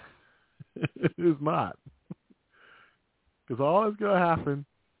 It's not. Because all that's going to happen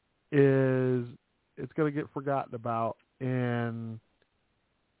is it's going to get forgotten about, and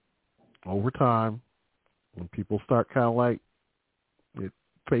over time, when people start kind of like, it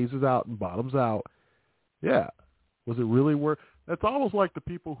phases out and bottoms out, yeah, was it really worth? That's almost like the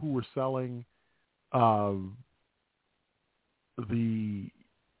people who were selling when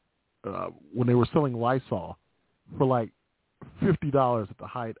they were selling Lysol for like $50 at the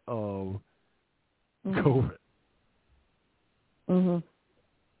height of COVID. Mm-hmm.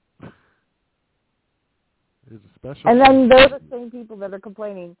 There's a special. And then they're the same people that are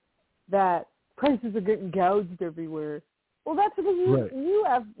complaining that prices are getting gouged everywhere. Well, that's because you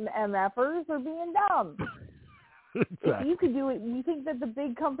have MFers are being dumb. Exactly. If you could do it, you think that the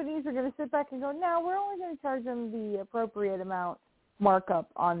big companies are going to sit back and go, no, we're only going to charge them the appropriate amount markup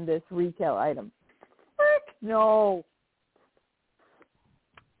on this retail item. Heck no.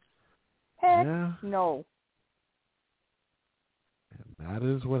 Heck no. And that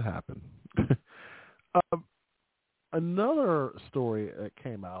is what happened. Another story that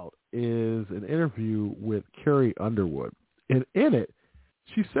came out is an interview with Carrie Underwood. And in it,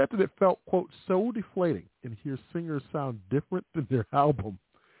 she said that it felt, quote, so deflating and hear singers sound different than their album.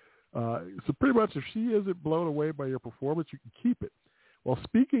 So pretty much if she isn't blown away by your performance, you can keep it. While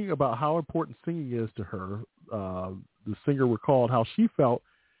speaking about how important singing is to her, the singer recalled how she felt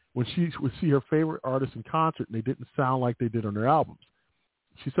when she would see her favorite artists in concert and they didn't sound like they did on their albums.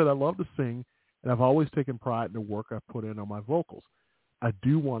 She said, I love to sing, and I've always taken pride in the work I've put in on my vocals. I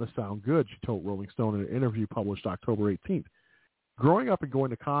do want to sound good, she told Rolling Stone in an interview published October 18th. Growing up and going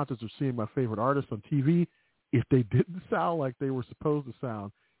to concerts or seeing my favorite artists on TV, if they didn't sound like they were supposed to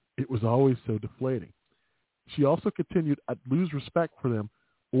sound, it was always so deflating. She also continued, I'd lose respect for them,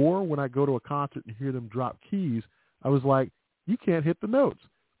 or when I go to a concert and hear them drop keys, I was like, you can't hit the notes.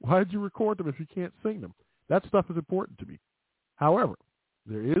 Why did you record them if you can't sing them? That stuff is important to me. However,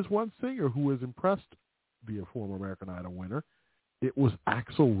 there is one singer who has impressed the former American Idol winner. It was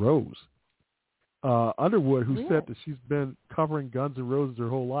Axl Rose. Underwood, who said that she's been covering Guns N' Roses her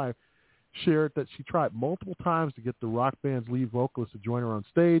whole life, shared that she tried multiple times to get the rock band's lead vocalist to join her on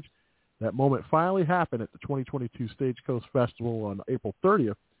stage. That moment finally happened at the 2022 Stagecoast Festival on April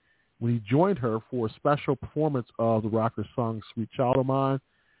 30th when he joined her for a special performance of the rocker's song Sweet Child of Mine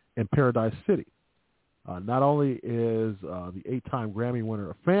and Paradise City. Not only is the 8-time Grammy winner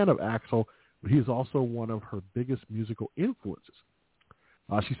a fan of Axl, but he is also one of her biggest musical influences.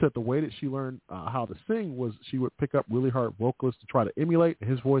 She said the way that she learned how to sing was she would pick up really hard vocalists to try to emulate, and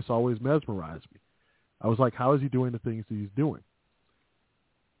his voice always mesmerized me. I was like, how is he doing the things that he's doing?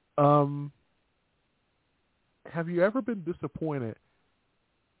 Have you ever been disappointed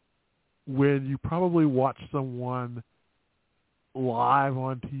when you probably watched someone live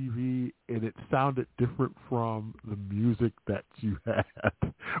on TV and it sounded different from the music that you had?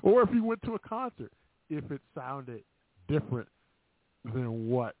 Or if you went to a concert, if it sounded different than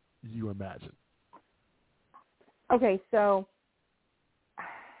what you imagined? Okay, so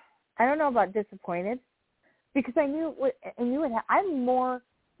I don't know about disappointed because I knew I'm more.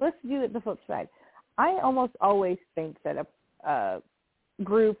 Let's do it the flip side. I almost always think that a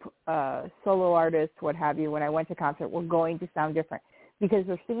group, solo artist, what have you, when I went to concert, were going to sound different because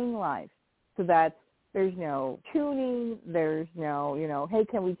they're singing live. So there's no tuning, there's no, hey,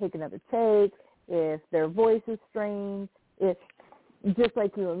 can we take another take? If their voice is strained, if just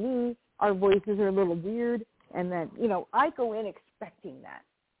like you and me, our voices are a little weird, and then, I go in expecting that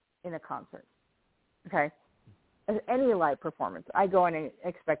in a concert, okay? Any live performance, I go in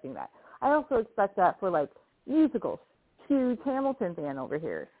expecting that. I also expect that for, like, musicals. Huge Hamilton fan over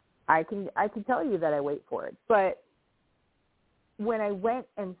here. I can tell you that I wait for it. But when I went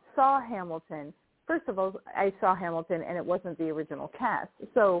and saw Hamilton, first of all, I saw Hamilton, and it wasn't the original cast.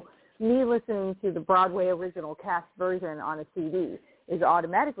 So me listening to the Broadway original cast version on a CD is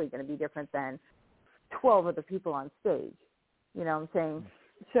automatically going to be different than 12 other people on stage. You know what I'm saying?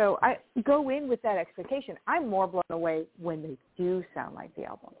 So I go in with that expectation. I'm more blown away when they do sound like the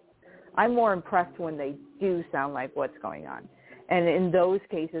album. I'm more impressed when they do sound like what's going on. And in those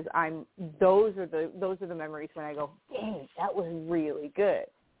cases, those are the memories when I go, dang, that was really good.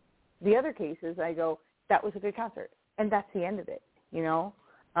 The other cases, I go, that was a good concert. And that's the end of it,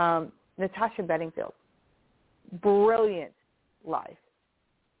 Natasha Bedingfield, brilliant live.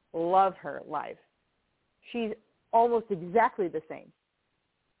 Love her live. She's almost exactly the same.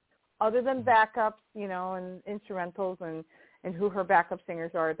 Other than backups, and instrumentals and who her backup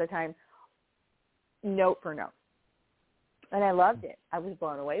singers are at the time, note for note. And I loved it. I was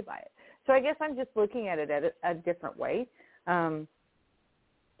blown away by it. So I guess I'm just looking at it a different way.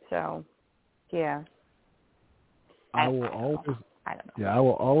 So Yeah. I will always. I don't know. Yeah, I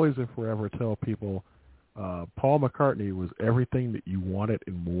will always and forever tell people, Paul McCartney was everything that you wanted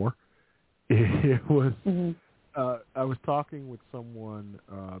and more. It was. Mm-hmm. I was talking with someone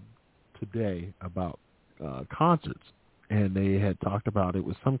today about concerts, and they had talked about it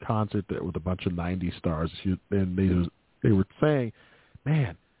was some concert that with a bunch of 90s stars, and they were saying,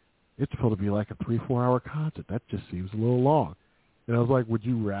 man, it's supposed to be like a 3-4 hour concert. That just seems a little long. And I was like, would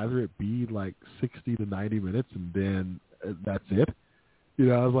you rather it be like 60 to 90 minutes and then that's it? You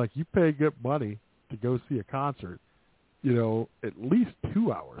know, I was like, you pay good money to go see a concert, you know, at least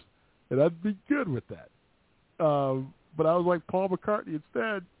 2 hours, and I'd be good with that. But I was like, Paul McCartney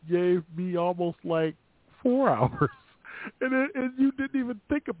instead gave me almost like 4 hours. And you didn't even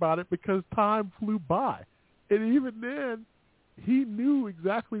think about it because time flew by. And even then, he knew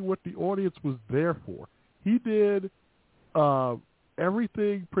exactly what the audience was there for. He did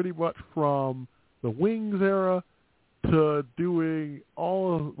everything pretty much from the Wings era to doing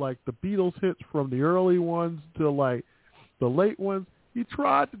all of like the Beatles hits from the early ones to like the late ones. He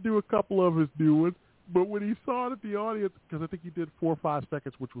tried to do a couple of his new ones, but when he saw it at the audience, because I think he did 4 or 5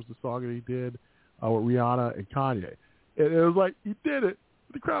 seconds, which was the song that he did with Rihanna and Kanye. And it was like, he did it.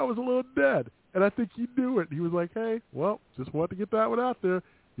 The crowd was a little dead. And I think he knew it. He was like, hey, well, just wanted to get that one out there.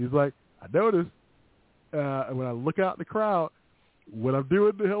 He's like, I noticed when I look out in the crowd, when I'm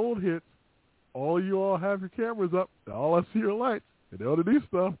doing the old hits, all you all have your cameras up, and all I see are lights. And the other new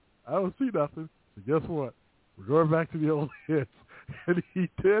stuff, I don't see nothing. So guess what? We're going back to the old hits. And he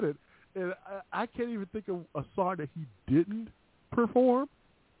did it. And I can't even think of a song that he didn't perform.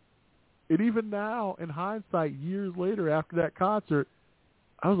 And even now, in hindsight, years later after that concert,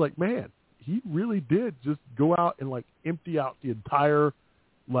 I was like, man, he really did just go out and, like, empty out the entire,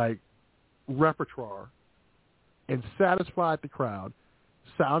 like, repertoire and satisfied the crowd,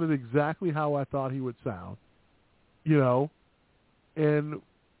 sounded exactly how I thought he would sound, you know, and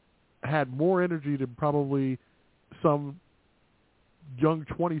had more energy than probably some young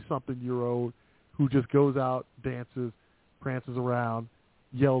 20-something-year-old who just goes out, dances, prances around,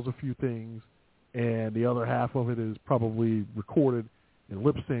 yells a few things, and the other half of it is probably recorded and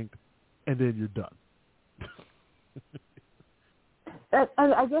lip-synced, and then you're done.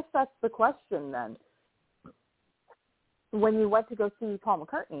 And I guess that's the question then. When you went to go see Paul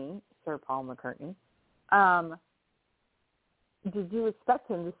McCartney, Sir Paul McCartney, did you expect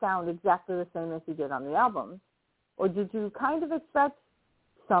him to sound exactly the same as he did on the album? Or did you kind of expect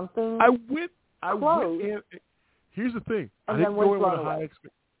something close? I went in. Here's the thing. I didn't go in with a high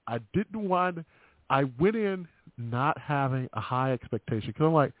expectation. I went in not having a high expectation because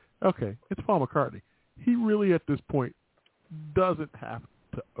I'm like, okay, it's Paul McCartney. He really at this point doesn't have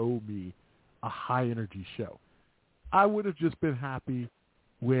to owe me a high-energy show. I would have just been happy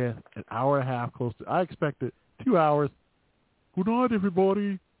with an hour and a half close to. I expected 2 hours. Good night,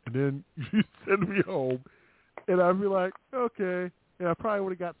 everybody. And then you send me home. And I'd be like, okay. And I probably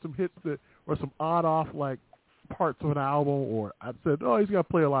would have got some hits or some odd-off, like, parts of an album. Or I said, oh, he's got to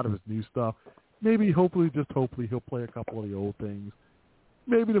play a lot of his new stuff. Maybe, hopefully, he'll play a couple of the old things.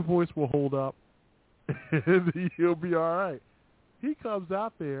 Maybe the voice will hold up. And he'll be all right. He comes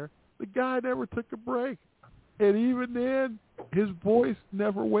out there. The guy never took a break. And even then, his voice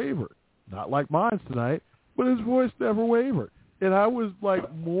never wavered. Not like mine tonight, but his voice never wavered. And I was,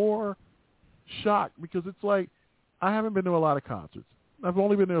 like, more shocked because it's like I haven't been to a lot of concerts. I've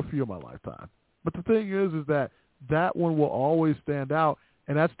only been to a few in my lifetime. But the thing is that one will always stand out,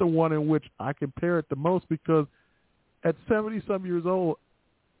 and that's the one in which I compare it the most because at 70-some years old,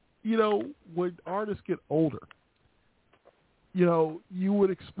 you know, when artists get older, you know, you would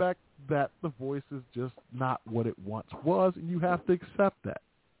expect that the voice is just not what it once was, and you have to accept that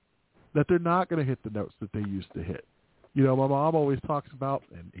they're not going to hit the notes that they used to hit. You know, my mom always talks about,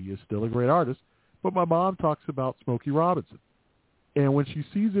 and he is still a great artist, but my mom talks about Smokey Robinson. And when she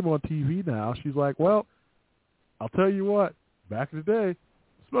sees him on TV now, she's like, well, I'll tell you what, back in the day,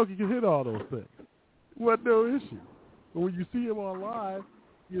 Smokey could hit all those things. It wasn't no issue. But when you see him on live,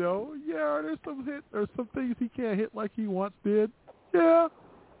 you know, yeah, there's some things he can't hit like he once did. Yeah,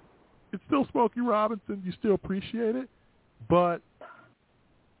 it's still Smokey Robinson. You still appreciate it, but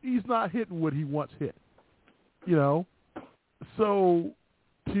he's not hitting what he once hit, you know. So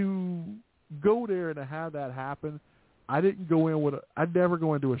to go there and to have that happen, I never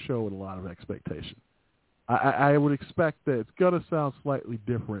go into a show with a lot of expectation. I would expect that it's going to sound slightly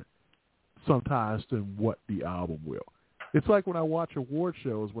different sometimes than what the album will. It's like when I watch award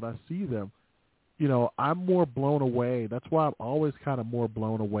shows, when I see them, you know, I'm more blown away. That's why I'm always kind of more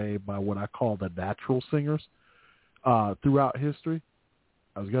blown away by what I call the natural singers throughout history.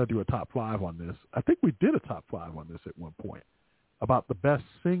 I was going to do a top 5 on this. I think we did a top 5 on this at one point about the best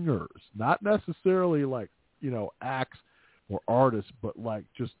singers, not necessarily like, acts or artists, but like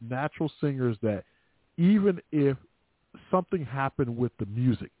just natural singers that even if something happened with the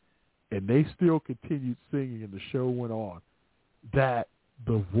music and they still continued singing and the show went on, that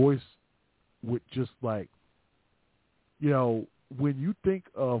the voice would just like, when you think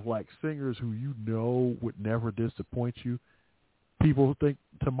of like singers who would never disappoint you, people think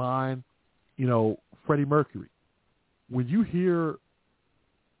to mind, Freddie Mercury. When you hear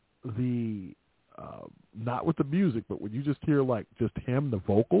the, not with the music, but when you just hear like just him, the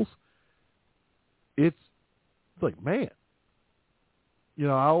vocals, it's like, man.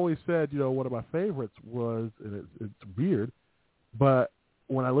 I always said, one of my favorites was, and it's weird, but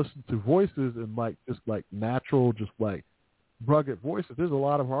when I listen to voices and like just like natural, just like rugged voices, there's a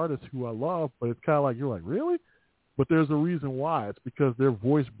lot of artists who I love, but it's kind of like, you're like, really? But there's a reason why. It's because their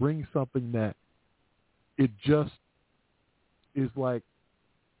voice brings something that it just is like,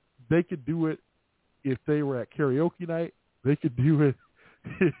 they could do it if they were at karaoke night. They could do it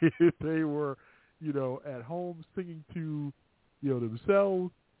if they were, at home singing to,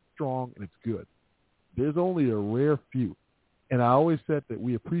 themselves, strong, and it's good. There's only a rare few. And I always said that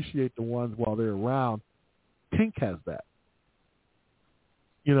we appreciate the ones while they're around. Pink has that.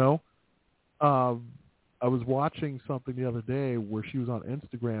 I was watching something the other day where she was on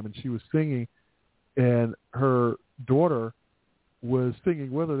Instagram and she was singing, and her daughter was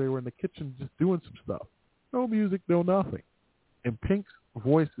singing with her. They were in the kitchen just doing some stuff. No music, no nothing. And Pink's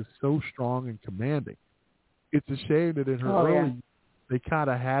voice is so strong and commanding. It's a shame that in her early, they kind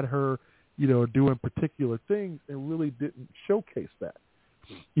of had her, doing particular things and really didn't showcase that.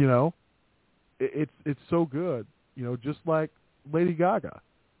 It's so good. Just like Lady Gaga.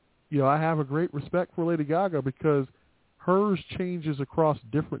 I have a great respect for Lady Gaga because hers changes across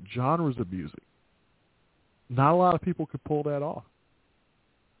different genres of music. Not a lot of people could pull that off,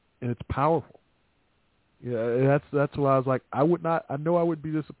 and it's powerful. Yeah, that's why I was like, I know I would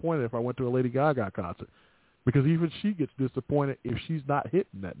be disappointed if I went to a Lady Gaga concert, because even she gets disappointed if she's not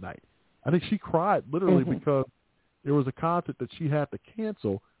hitting that night. I think she cried literally because there was a concert that she had to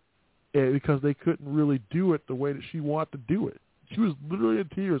cancel because they couldn't really do it the way that she wanted to do it. She was literally in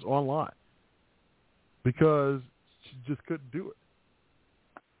tears online because she just couldn't do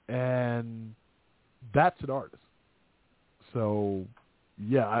it. And that's an artist. So,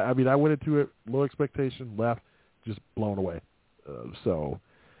 yeah, I mean, I went into it, low expectation, left, just blown away. So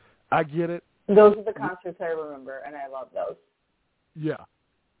I get it. Those are the concerts I remember, and I love those. Yeah,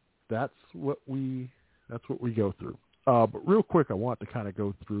 that's what we go through. But real quick, I want to kind of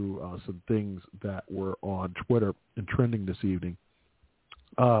go through some things that were on Twitter and trending this evening.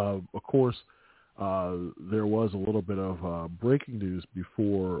 Of course, there was a little bit of breaking news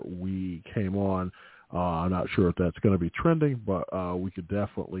before we came on. I'm not sure if that's going to be trending, but we could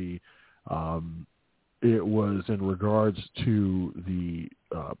definitely. It was in regards to the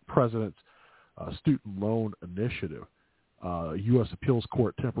president's student loan initiative. U.S. Appeals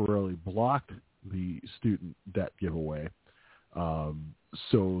Court temporarily blocked the student debt giveaway.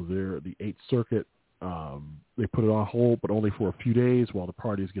 So the Eighth Circuit, they put it on hold, but only for a few days while the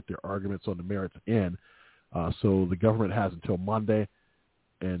parties get their arguments on the merits in. So the government has until Monday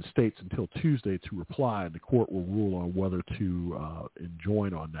and states until Tuesday to reply, and the court will rule on whether to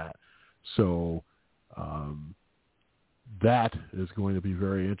enjoin on that. So that is going to be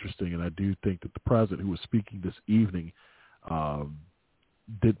very interesting, and I do think that the president, who was speaking this evening,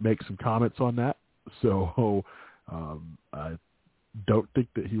 did make some comments on that. So I don't think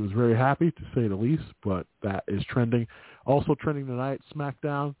that he was very happy, to say the least, but that is trending. Also trending tonight,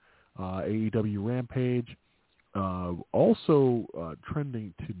 SmackDown, AEW Rampage. Also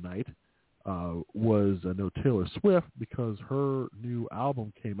trending tonight was, I know, Taylor Swift, because her new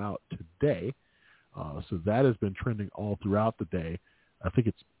album came out today. So that has been trending all throughout the day. I think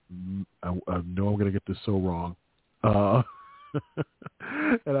it's, I know I'm going to get this so wrong. And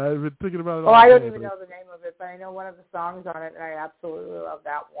I've been thinking about it all I don't day, even know the name of it, but I know one of the songs on it, and I absolutely love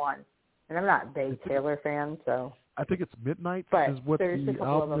that one. And I'm not a big Taylor fan, so. I think it's Midnight. But is what there's the a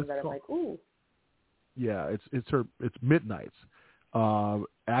couple of album them that I'm called. like, ooh. Yeah, it's Midnights.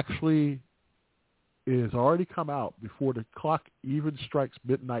 Actually, it has already come out before the clock even strikes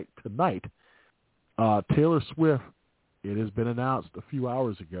midnight tonight. Taylor Swift, it has been announced a few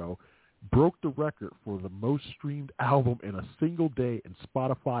hours ago, broke the record for the most streamed album in a single day in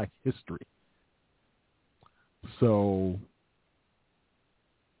Spotify history. So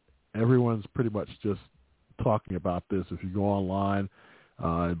everyone's pretty much just talking about this. If you go online,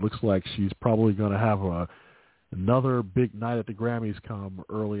 it looks like she's probably going to have another big night at the Grammys come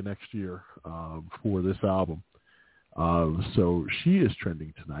early next year for this album. So she is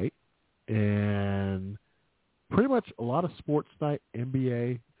trending tonight. And pretty much a lot of sports tonight.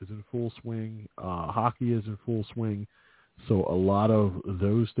 NBA is in full swing. Hockey is in full swing. So a lot of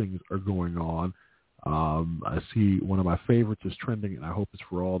those things are going on. I see one of my favorites is trending, and I hope it's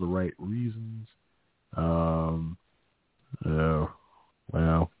for all the right reasons.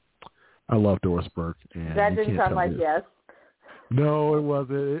 Well, I love Doris Burke. And that didn't sound like yes. No, it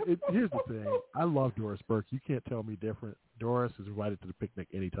wasn't. Here's the thing. I love Doris Burke. You can't tell me different. Doris is invited to the picnic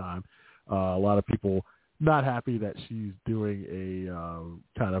anytime. A lot of people not happy that she's doing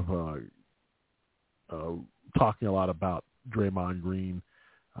a kind of talking a lot about Draymond Green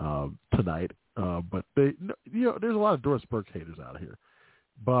tonight. But there's a lot of Doris Burke haters out here.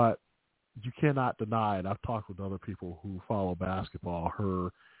 But you cannot deny, and I've talked with other people who follow basketball,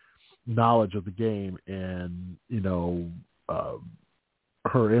 her knowledge of the game and,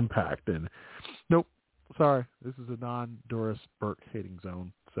 her impact. And nope, sorry, this is a non-Doris Burke hating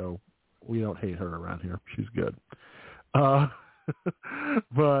zone, so we don't hate her around here. She's good. But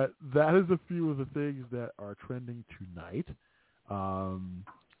that is a few of the things that are trending tonight.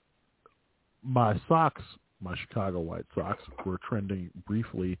 My Chicago White Sox, were trending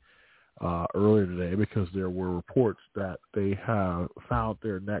briefly earlier today because there were reports that they have found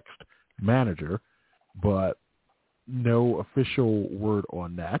their next manager, but no official word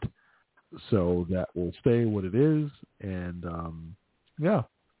on that. So that will stay what it is. And,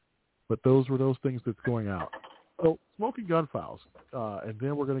 but those were those things that's going out. So Smoking Gun Files. And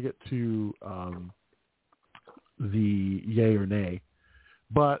then we're going to get to the yay or nay.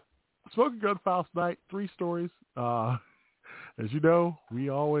 But Smoking Gun Files tonight, 3 stories. As you know, we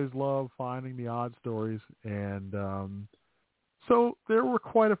always love finding the odd stories. And so there were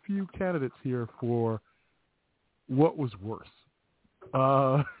quite a few candidates here for what was worse.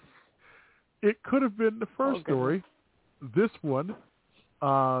 It could have been the first story. This one,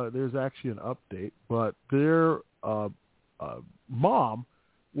 there's actually an update, but their mom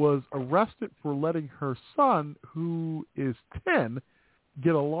was arrested for letting her son, who is 10,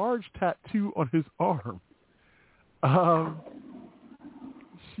 get a large tattoo on his arm.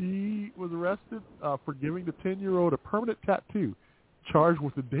 She was arrested for giving the 10-year-old a permanent tattoo, charged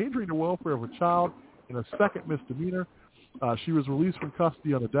with endangering the welfare of a child in a second misdemeanor. She was released from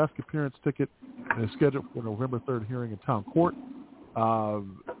custody on a desk appearance ticket and is scheduled for November 3rd hearing in town court.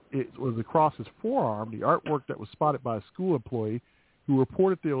 It was across his forearm, the artwork that was spotted by a school employee who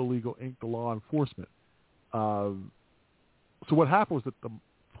reported the illegal ink to law enforcement. So what happened was that the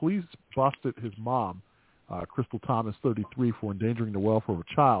police busted his mom, Crystal Thomas, 33, for endangering the welfare of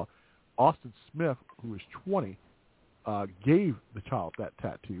a child. Austin Smith, who is 20, gave the child that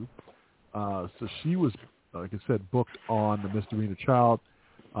tattoo. So she was, like I said, booked on the misdemeanor child.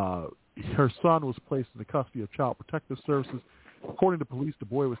 Her son was placed in the custody of Child Protective Services. According to police, the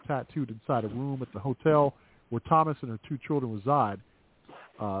boy was tattooed inside a room at the hotel where Thomas and her 2 children reside.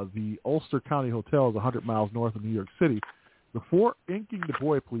 The Ulster County Hotel is 100 miles north of New York City. Before inking the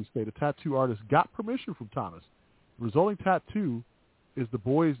boy, police say, the tattoo artist got permission from Thomas. The resulting tattoo is the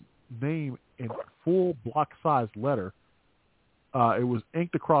boy's name in full block-sized letter. It was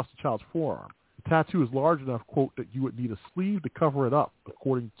inked across the child's forearm. The tattoo is large enough, quote, that you would need a sleeve to cover it up,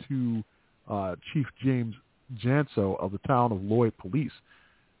 according to Chief James Janso of the town of Lloyd Police.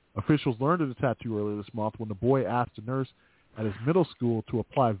 Officials learned of the tattoo earlier this month when the boy asked a nurse at his middle school to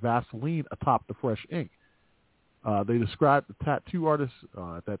apply Vaseline atop the fresh ink. They described the tattoo artist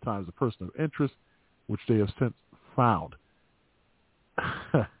at that time as a person of interest, which they have since found.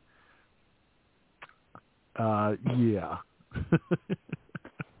 Yeah.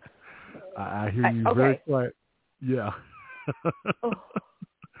 I hear you very quiet. Yeah.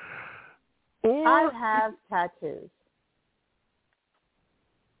 I have tattoos.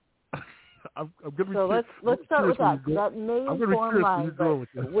 I'm going to be so let's start with that. That may inform mine,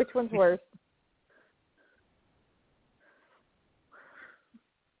 but which one's worse?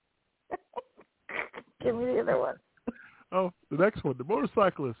 Give me the other one. Oh, the next one. The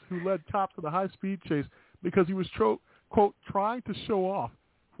motorcyclist who led cops in a high-speed chase because he was, quote, trying to show off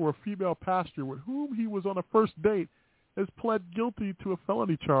for a female passenger with whom he was on a first date has pled guilty to a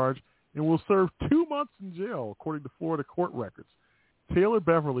felony charge and will serve 2 months in jail, according to Florida court records. Taylor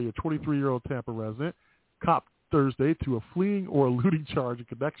Beverly, a 23-year-old Tampa resident, copped Thursday to a fleeing or eluding charge in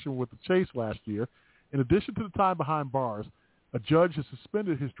connection with the chase last year. In addition to the time behind bars, a judge has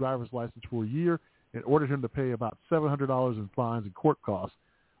suspended his driver's license for a year and ordered him to pay about $700 in fines and court costs.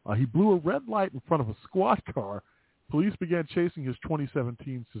 He blew a red light in front of a squad car Police began chasing his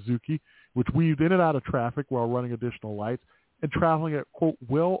 2017 Suzuki, which weaved in and out of traffic while running additional lights and traveling at, quote,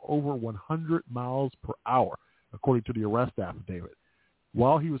 well over 100 miles per hour, according to the arrest affidavit.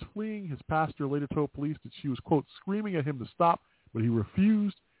 While he was fleeing, his pastor later told police that she was, quote, screaming at him to stop, but he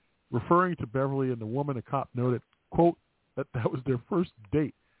refused, referring to Beverly and the woman. A cop noted, quote, that was their first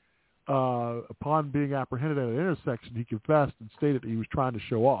date. Upon being apprehended at an intersection, he confessed and stated that he was trying to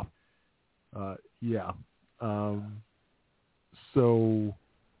show off. So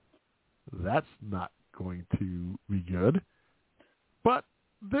that's not going to be good. But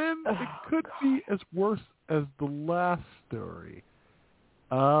then it could be as worse as the last story.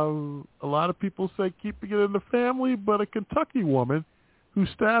 A lot of people say keeping it in the family, but a Kentucky woman who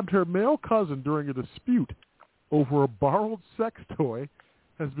stabbed her male cousin during a dispute over a borrowed sex toy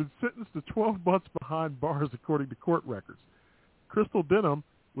has been sentenced to 12 months behind bars, according to court records. Crystal Denham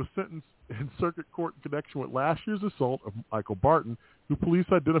was sentenced in circuit court in connection with last year's assault of Michael Barton, who police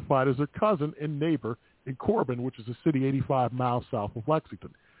identified as her cousin and neighbor in Corbin, which is a city 85 miles south of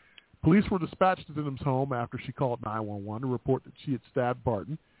Lexington. Police were dispatched to Denham's home after she called 911 to report that she had stabbed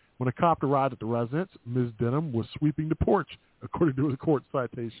Barton. When a cop arrived at the residence, Ms. Denham was sweeping the porch, according to the court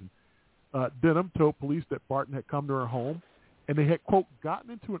citation. Denham told police that Barton had come to her home, and they had, quote,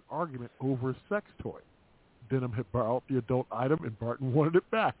 gotten into an argument over a sex toy. Denham had borrowed the adult item, and Barton wanted it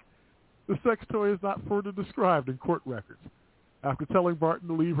back. The sex toy is not further described in court records. After telling Barton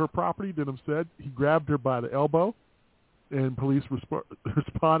to leave her property, Denham said he grabbed her by the elbow, and police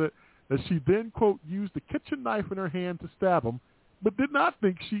responded that she then, quote, used a kitchen knife in her hand to stab him, but did not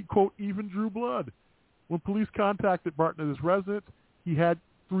think she, quote, even drew blood. When police contacted Barton at his residence, he had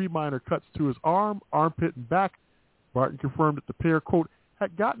 3 minor cuts to his arm, armpit, and back. Barton confirmed that the pair, quote,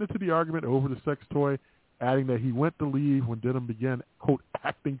 had gotten into the argument over the sex toy, adding that he went to leave when Denham began, quote,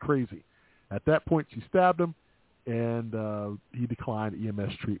 acting crazy. At that point, she stabbed him, and he declined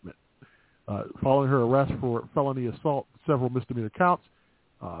EMS treatment. Following her arrest for felony assault, several misdemeanor counts,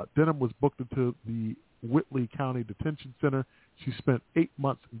 Denham was booked into the Whitley County Detention Center. She spent 8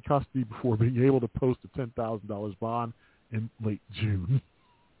 months in custody before being able to post a $10,000 bond in late June.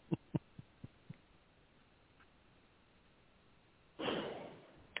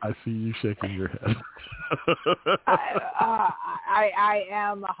 I see you shaking your head. I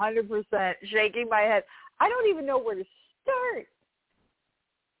am 100% shaking my head. I don't even know where to start.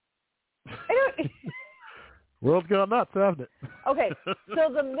 World's gone nuts, hasn't it? Okay,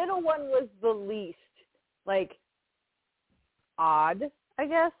 so the middle one was the least, like, odd, I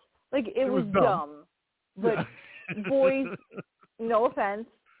guess. Like, it was dumb. But boys, no offense,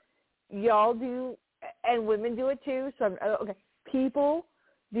 y'all do, and women do it too. So, okay, people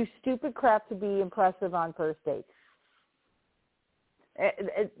do stupid crap to be impressive on first dates.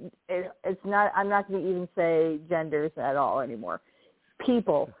 It's not. I'm not going to even say genders at all anymore.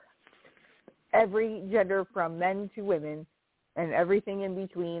 People, every gender from men to women, and everything in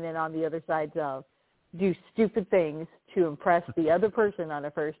between and on the other sides of, do stupid things to impress the other person on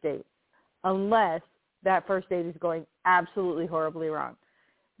a first date, unless that first date is going absolutely horribly wrong.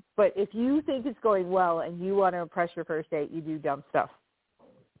 But if you think it's going well and you want to impress your first date, you do dumb stuff.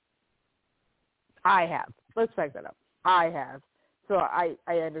 I have. Let's back that up. I have. So I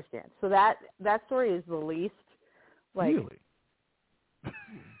understand. So that story is the least, like, really?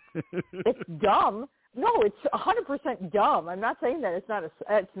 It's dumb. No, it's 100% dumb. I'm not saying that it's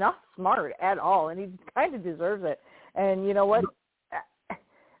not smart at all, and he kind of deserves it. And you know what?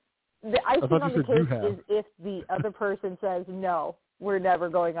 The icing on the cake is if the other person says, no, we're never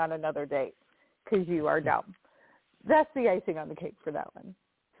going on another date because you are dumb. That's the icing on the cake for that one.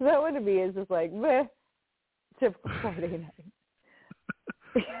 So that one to me is just like, meh, typical Friday night.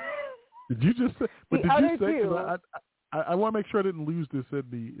 Did you just say? But did you say? I want to make sure I didn't lose this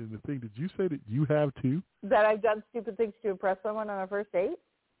in the thing. Did you say that you have too? That I've done stupid things to impress someone on a first date?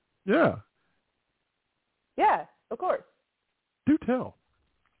 Yeah. Yeah, of course. Do tell.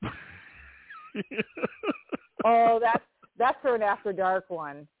 Oh, that's for an after dark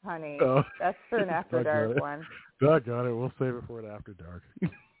one, honey. Oh. That's for an after dark one. Doggone it. We'll save it for an after dark.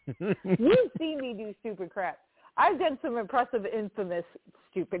 You've seen me do stupid crap. I've done some impressive, infamous,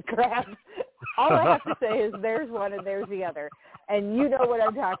 stupid crap. All I have to say is there's one and there's the other. And you know what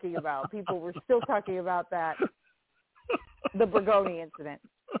I'm talking about. People were still talking about that, the Bergoni incident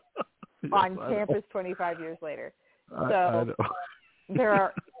on campus 25 years later. So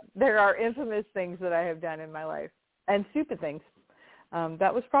there are infamous things that I have done in my life and stupid things.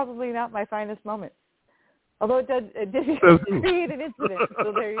 That was probably not my finest moment. Although it did create an incident,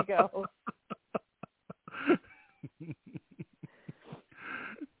 so there you go.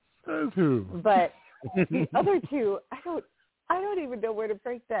 Says who? But the other two, I don't even know where to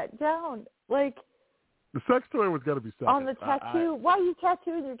break that down. Like, the sex toy was going to be second. On the tattoo, why are you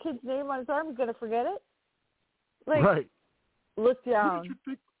tattooing your kid's name on his arm? You're going to forget it? Like, right. Look down. You'll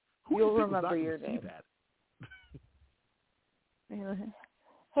think remember your name. That?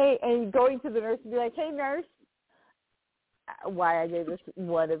 Hey, and going to the nurse and be like, hey, nurse, why I gave this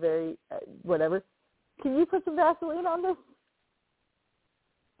one a very, whatever, can you put some Vaseline on this?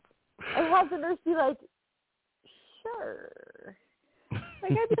 And have the nurse be like, sure.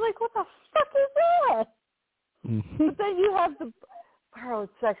 Like, I'd be like, what the fuck is that? But then you have the borrowed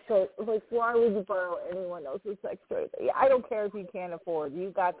sex toy. Like, why would you borrow anyone else's sex toy? I don't care if you can't afford.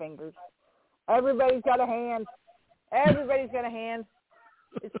 You got fingers. Everybody's got a hand. Everybody's got a hand.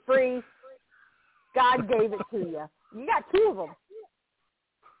 It's free. God gave it to you. You got two of them.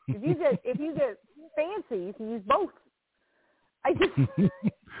 If you get fancy, you can use both. I just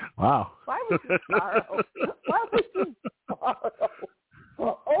wow. Why would you borrow? Why would you borrow?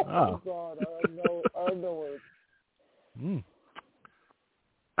 Oh my God! I know it.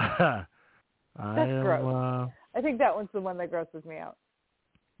 That's gross. I think that one's the one that grosses me out.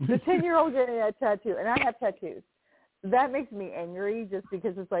 The 10-year-old getting a tattoo, and I have tattoos. That makes me angry just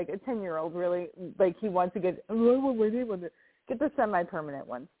because it's like a 10-year-old really, like he wants to get the semi-permanent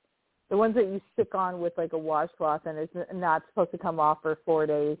ones. The ones that you stick on with like a washcloth and it's not supposed to come off for 4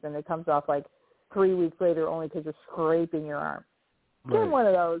 days and it comes off like 3 weeks later only because you're scraping your arm. Right. Get one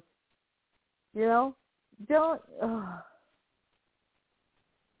of those. You know? Don't.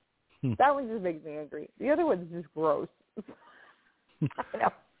 That one just makes me angry. The other one's just gross.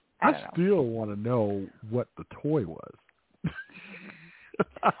 I still want to know what the toy was.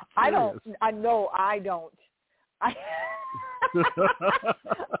 I don't. I know I don't. I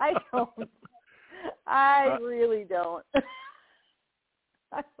don't. I really don't.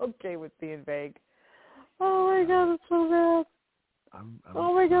 I'm okay with being vague. Oh my God, it's so bad.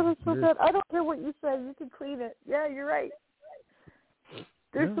 Oh my God, it's so bad. I don't care what you say. You can clean it. Yeah, you're right.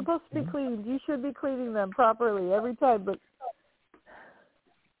 They're supposed to be cleaned. You should be cleaning them properly every time, but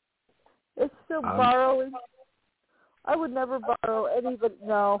it's still borrowing. I would never borrow any, but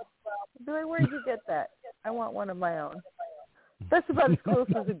no. I'd be like, where did you get that? I want one of my own. That's about as close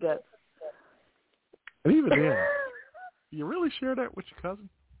as it gets. And even then, you really share that with your cousin?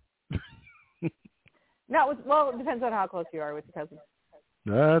 Well, it depends on how close you are with your cousin.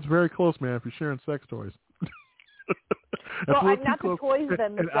 That's very close, man, if you're sharing sex toys. Well, not the toys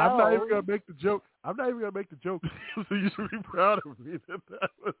themselves. And I'm not even going to make the joke. So you should be proud of me that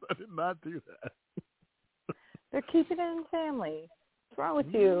I did not do that. They're keeping it in the family. What's wrong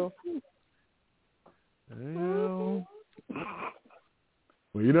with you?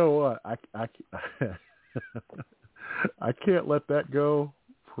 Well, you know what? I can't let that go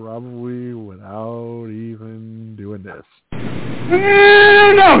probably without even doing this.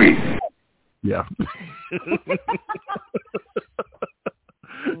 Yeah.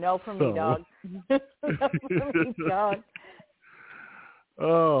 No from me, dog. No from me, dog.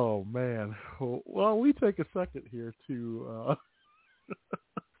 Oh, man. Well, we take a second here to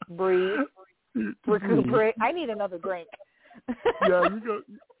breathe. Recuperate. I need another drink. Yeah, you go.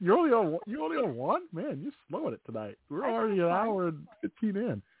 You're only on one? Man, you're slowing it tonight. We're already an hour and 15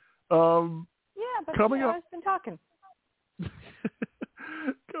 in. Yeah, but coming up, I've been talking.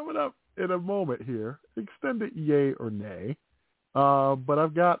 Coming up in a moment here, extended yay or nay. But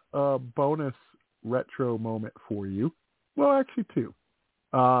I've got a bonus retro moment for you. Well, actually two.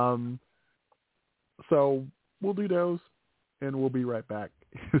 So we'll do those, and we'll be right back.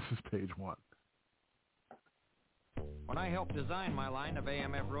 This is page one. When I helped design my line of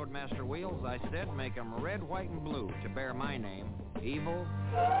AMF Roadmaster wheels, I said make them red, white, and blue to bear my name, Evil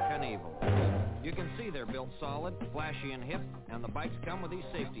Knievel. You can see they're built solid, flashy, and hip, and the bikes come with these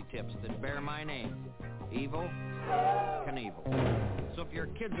safety tips that bear my name, Evil Knievel. So if your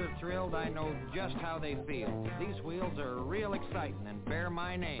kids are thrilled, I know just how they feel. These wheels are real exciting and bear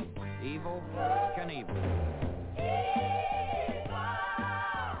my name, Evil Knievel.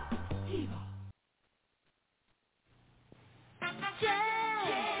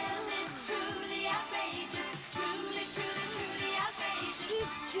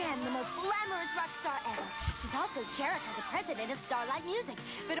 She's also Jerica, the president of Starlight Music.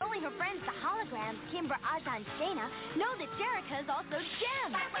 But only her friends, the holograms, Kimber, Aja, and Shayna, know that Jerica is also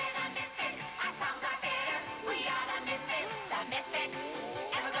Gem. But we're the misfits, our songs are better. We are the misfits, and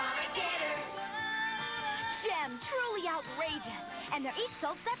we're gonna get her. Gem, truly outrageous. And they're each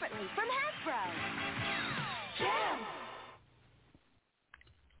sold separately from Hasbro. Gem!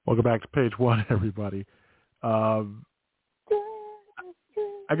 Welcome back to page one, everybody. I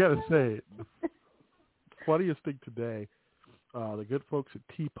got to say, funniest thing today, the good folks at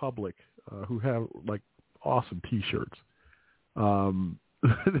T Public, who have like awesome T-shirts.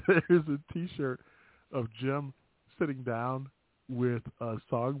 There's a T-shirt of Jim sitting down with a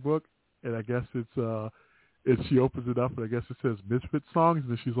songbook, and I guess it's she opens it up, and I guess it says Misfit songs, and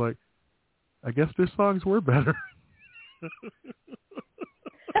then she's like, I guess their songs were better.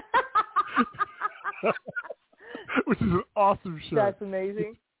 Which is an awesome shirt. That's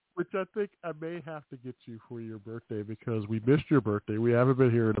amazing. Which I think I may have to get you for your birthday because we missed your birthday. We haven't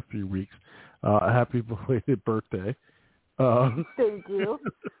been here in a few weeks. Happy belated birthday. Thank you.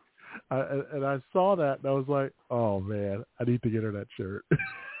 And I saw that, and I was like, oh, man, I need to get her that shirt.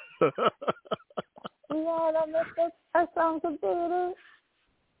 Our songs are better.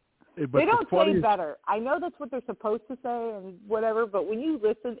 But they don't say better. I know that's what they're supposed to say and whatever, but when you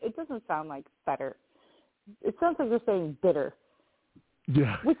listen, it doesn't sound like better. It sounds like they're saying bitter.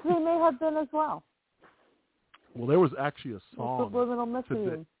 Yeah. Which they may have been as well. Well, there was actually a song. Subliminal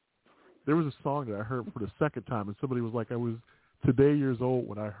messaging. There was a song that I heard for the second time, and somebody was like, I was today years old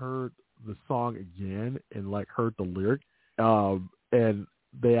when I heard the song again and like heard the lyric, and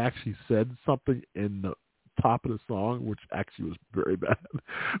they actually said something in the top of the song, which actually was very bad.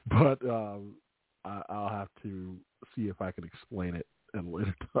 But I'll have to see if I can explain it at a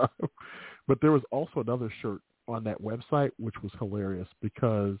later time. But there was also another shirt on that website, which was hilarious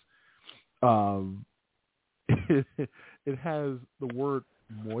because it has the word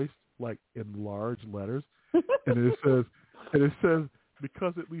moist like in large letters, and it says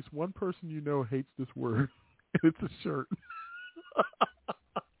because at least one person you know hates this word, and it's a shirt.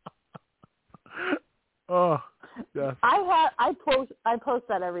 Oh, yes. I post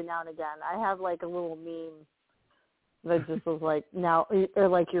that every now and again. I have like a little meme that just was like now or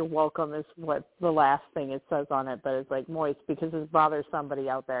like you're welcome is what the last thing it says on it, but it's like moist because it bothers somebody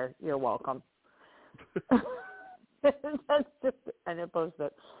out there. You're welcome. That's just and I post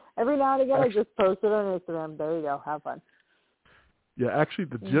it every now and again. I just post it on Instagram. There you go. Have fun. Yeah, actually,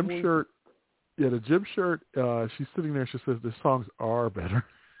 the gym shirt. Yeah, the gym shirt. She's sitting there. She says the songs are better.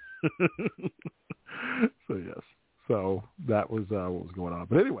 So yes, so that was what was going on.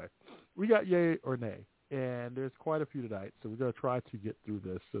 But anyway, we got yay or nay, and there's quite a few tonight. So we're going to try to get through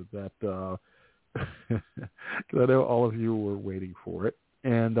this so that because I know all of you were waiting for it.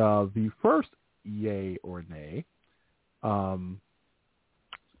 And the first yay or nay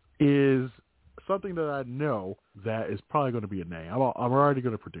is something that I know that is probably going to be a nay. I'm already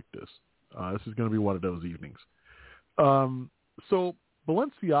going to predict this. This is going to be one of those evenings. So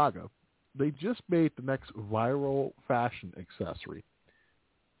Balenciaga, they just made the next viral fashion accessory.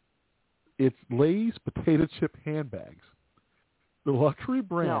 It's Lay's potato chip handbags. The luxury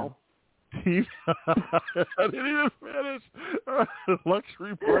brand. I didn't even finish. The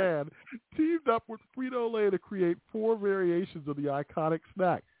luxury brand teamed up with Frito-Lay to create 4 variations of the iconic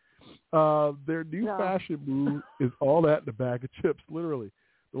snack. Their new fashion move is all that in a bag of chips, literally.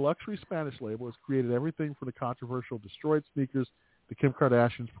 The luxury Spanish label has created everything from the controversial destroyed sneakers to Kim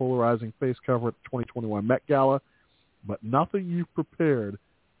Kardashian's polarizing face cover at the 2021 Met Gala, but nothing could have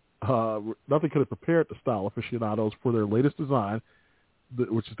prepared the style aficionados for their latest design,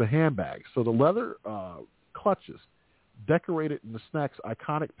 which is the handbag. So the leather clutches, decorated in the snack's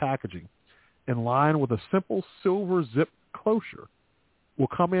iconic packaging, in line with a simple silver zip closure, will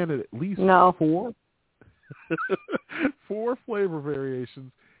come in at least 4 flavor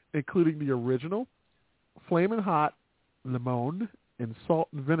variations, including the original, Flamin' Hot, Limon, and Salt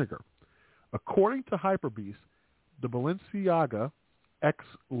and Vinegar. According to Hypebeast, the Balenciaga X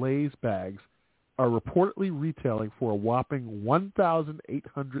Lay's bags are reportedly retailing for a whopping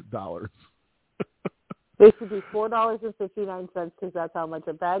 $1,800. They should be $4.59 because that's how much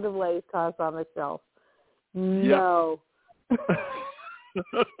a bag of Lay's costs on the shelf. No. Yep.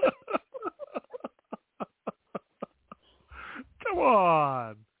 Come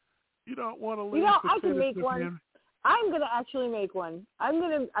on. You don't want to leave I can make one. I'm gonna actually make one. I'm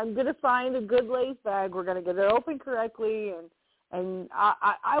gonna find a good Lay's bag. We're gonna get it open correctly, and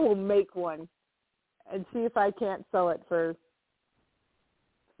I will make one and see if I can't sell it for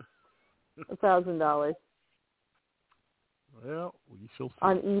 $1,000. Well, we shall see.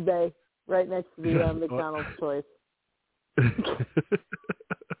 On eBay, right next to the McDonald's choice.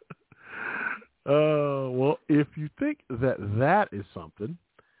 Well, if you think that is something,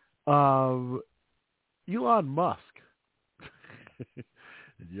 Elon Musk.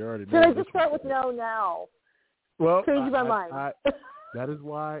 You already know. Should I just start with no now? Well, change my mind. That is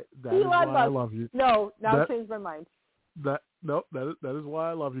why I love you. No, now change my mind. That is why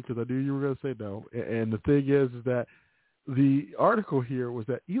I love you, because I knew you were going to say no. And the thing is that the article here was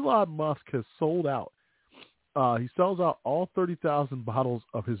that Elon Musk has sold out He sells out all 30,000 bottles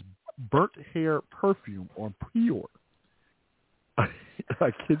of his burnt hair perfume on pre-order.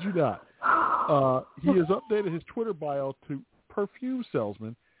 I kid you not. He has updated his Twitter bio to perfume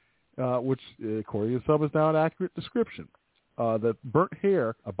salesman, which, according to some, is now an accurate description. The burnt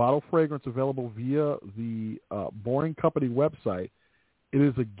hair, a bottle fragrance available via the Boring Company website. It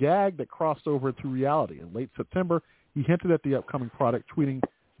is a gag that crossed over into reality. In late September, he hinted at the upcoming product, tweeting,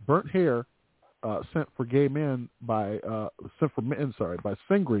 "Burnt hair sent for gay men by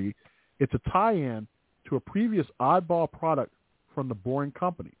Singri. It's a tie-in to a previous oddball product from the Boring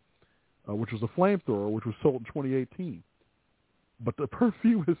Company, which was a flamethrower, which was sold in 2018. But the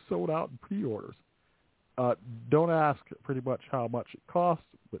perfume is sold out in pre-orders. Don't ask pretty much how much it costs,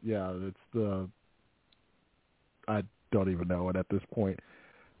 but yeah, I don't even know it at this point.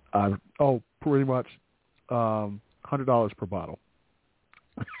 Pretty much $100 per bottle.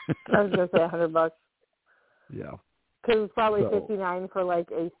 I was going to say $100. Yeah. Because it's probably $59 for like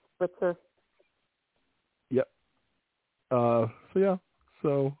a spritzer. Yep. So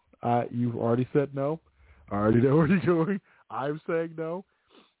you've already said no. I already know where you're going. I'm saying no.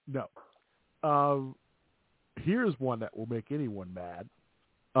 No. Here's one that will make anyone mad.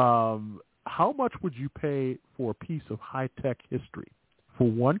 How much would you pay for a piece of high-tech history? For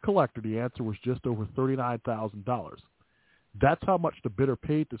one collector, the answer was just over $39,000. That's how much the bidder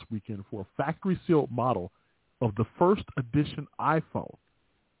paid this weekend for a factory-sealed model of the first edition iPhone.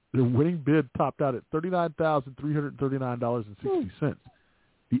 The winning bid topped out at $39,339.60.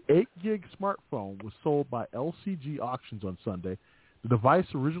 The 8-gig smartphone was sold by LCG Auctions on Sunday. The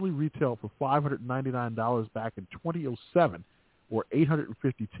device originally retailed for $599 back in 2007, or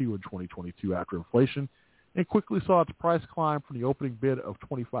 $852 in 2022 after inflation, and quickly saw its price climb from the opening bid of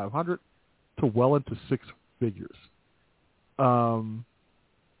 $2,500 to well into six figures. The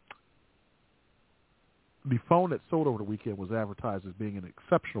phone that sold over the weekend was advertised as being in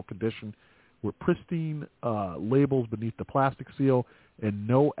exceptional condition with pristine labels beneath the plastic seal and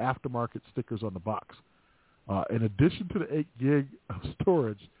no aftermarket stickers on the box. In addition to the 8 gig of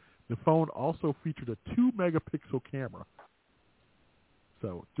storage, the phone also featured a 2-megapixel camera.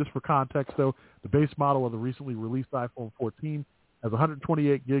 So just for context, though, the base model of the recently released iPhone 14 has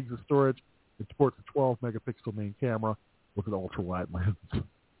 128 gigs of storage. It sports a 12-megapixel main camera with an ultra-wide lens.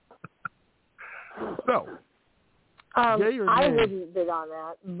 So, yay or nay? I wouldn't bid on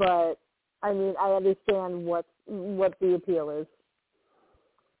that, but I mean, I understand what the appeal is.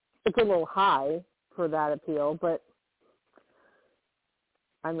 It's a little high for that appeal, but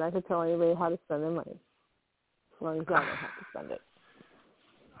I'm not going to tell anybody how to spend their money, as long as I know how to spend it.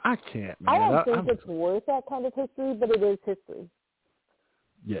 I can't, man. I don't think it's worth that kind of history, but it is history.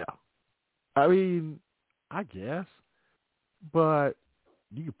 Yeah. I mean, I guess, but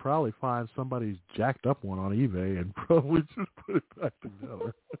you could probably find somebody's jacked up one on eBay and probably just put it back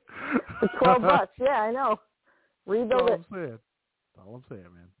together. It's $12. Yeah, I know. Rebuild it. That's all I'm saying,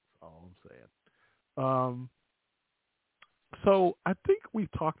 man. That's all I'm saying. So I think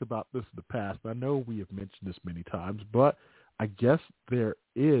we've talked about this in the past. I know we have mentioned this many times, but I guess there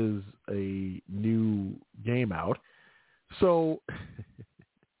is a new game out. So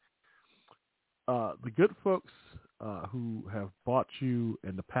the good folks who have bought you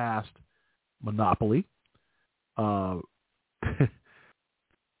in the past Monopoly,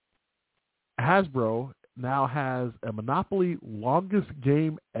 Hasbro now has a Monopoly Longest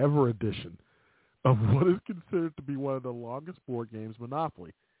Game Ever edition of what is considered to be one of the longest board games,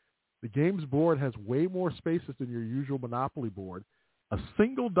 Monopoly. The game's board has way more spaces than your usual Monopoly board, a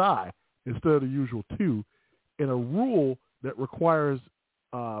single die instead of the usual two, and a rule that requires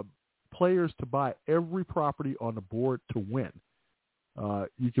players to buy every property on the board to win.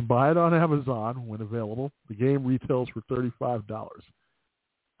 You can buy it on Amazon when available. The game retails for $35.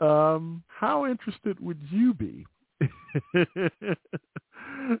 How interested would you be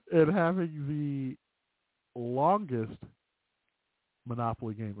in having the longest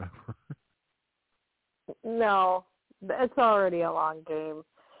Monopoly game ever? No, it's already a long game.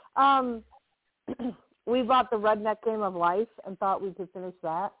 We bought the Redneck Game of Life and thought we could finish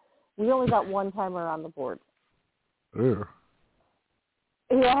that. We only got one timer on the board. Ew.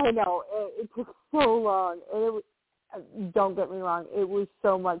 Yeah, I know. It took so long. And don't get me wrong, it was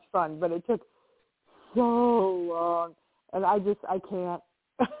so much fun, but it took so long. And I can't.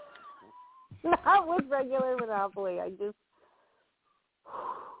 Not with regular Monopoly. I can't.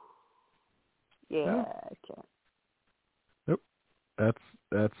 Nope.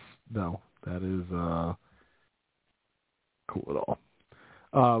 That's no. That is cool at all.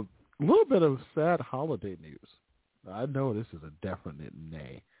 A little bit of sad holiday news. I know this is a definite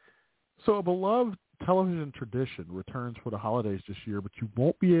nay. So a beloved television tradition returns for the holidays this year, but you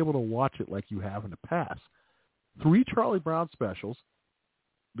won't be able to watch it like you have in the past. 3 Charlie Brown specials.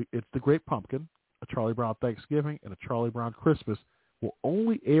 It's The Great Pumpkin, A Charlie Brown Thanksgiving, and A Charlie Brown Christmas will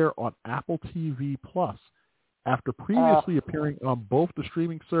only air on Apple TV Plus after previously appearing on both the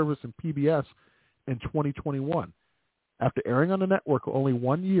streaming service and PBS in 2021. After airing on the network for only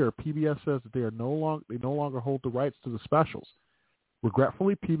 1 year, PBS says that they no longer hold the rights to the specials.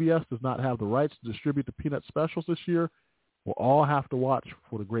 Regretfully, PBS does not have the rights to distribute the Peanut specials this year. We'll all have to watch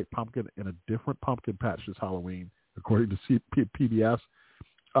for The Great Pumpkin in a different pumpkin patch this Halloween, according to PBS.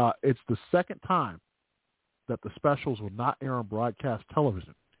 It's the second time that the specials will not air on broadcast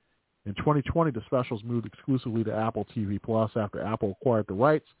television. In 2020, the specials moved exclusively to Apple TV Plus after Apple acquired the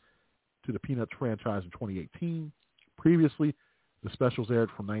rights to the Peanuts franchise in 2018. Previously, the specials aired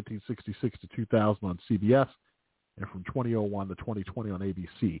from 1966 to 2000 on CBS and from 2001 to 2020 on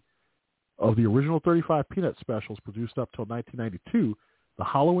ABC. Of the original 35 Peanut specials produced up till 1992, the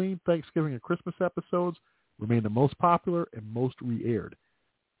Halloween, Thanksgiving, and Christmas episodes remain the most popular and most re-aired.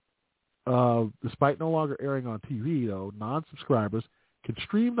 Despite no longer airing on TV, though, non-subscribers can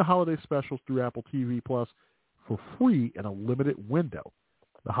stream the holiday specials through Apple TV Plus for free in a limited window.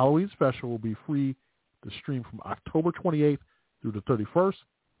 The Halloween special will be free to stream from October 28th through the 31st,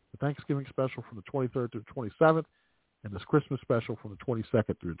 the Thanksgiving special from the 23rd through the 27th, and this Christmas special from the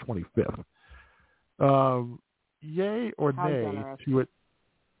 22nd through the 25th. Yay or nay to it?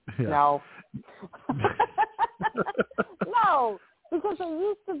 Yeah. No. No, because there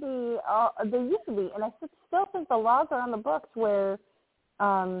used to be, and I still think the laws are on the books where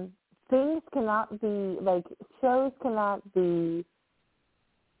things cannot be, like shows cannot be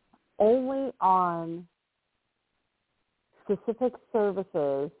only on specific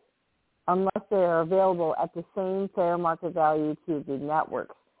services unless they are available at the same fair market value to the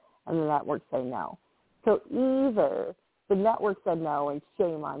networks, and the networks say no. So either the network said no and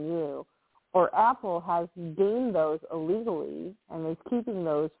shame on you, or Apple has gained those illegally and is keeping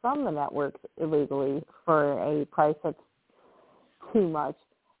those from the networks illegally for a price that's too much,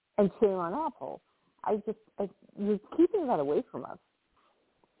 and shame on Apple. You're keeping that away from us.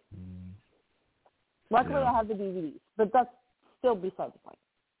 Luckily, I have the DVDs, but that's still beside the point.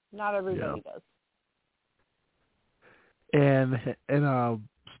 Not everybody does. And a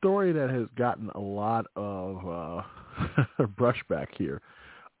story that has gotten a lot of brushback here.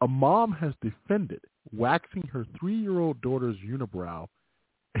 A mom has defended waxing her 3-year-old daughter's unibrow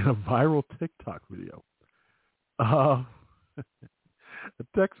in a viral TikTok video. A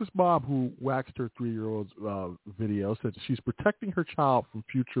Texas mom who waxed her 3-year-old's video said she's protecting her child from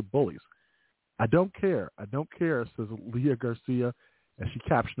future bullies. I don't care, says Leah Garcia, as she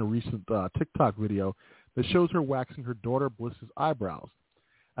captioned a recent TikTok video that shows her waxing her daughter Bliss's eyebrows.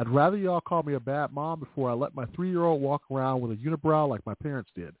 I'd rather y'all call me a bad mom before I let my 3-year-old walk around with a unibrow like my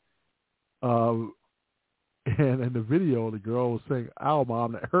parents did. And in the video, the girl was saying, "Ow,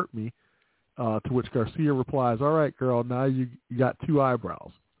 Mom, that hurt me," to which Garcia replies, "All right, girl, now you got 2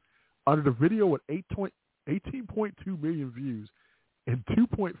 eyebrows." Under the video with 18.2 million views and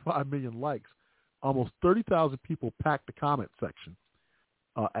 2.5 million likes, almost 30,000 people packed the comment section.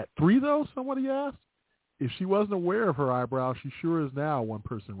 At 3, though, somebody asked? If she wasn't aware of her eyebrow, she sure is now, one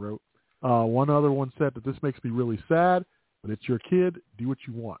person wrote. One other one said that this makes me really sad, but it's your kid. Do what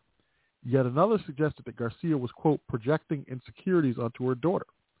you want. Yet another suggested that Garcia was, quote, projecting insecurities onto her daughter.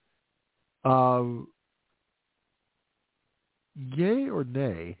 Yay or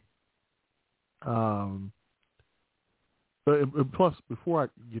nay? Plus, before I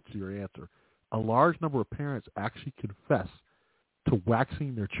get to your answer, a large number of parents actually confess to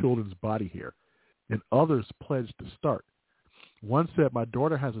waxing their children's body hair, and others pledged to start. One said, "My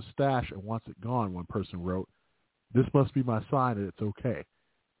daughter has a stash and wants it gone," one person wrote. "This must be my sign that it's okay."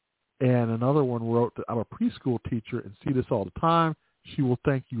 And another one wrote that, "I'm a preschool teacher and see this all the time. She will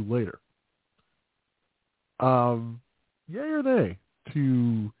thank you later." Yay or nay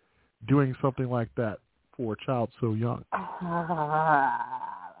to doing something like that for a child so young? I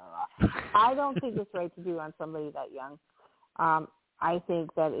don't think it's right to do on somebody that young. I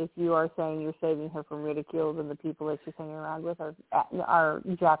think that if you are saying you're saving her from ridicule, then the people that she's hanging around with are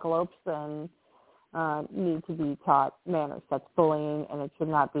jackalopes and need to be taught manners. That's bullying, and it should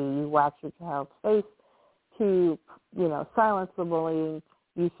not be you wax your child's face to, silence the bullying.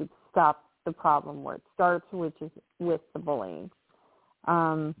 You should stop the problem where it starts, which is with the bullying.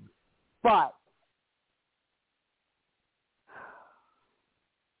 But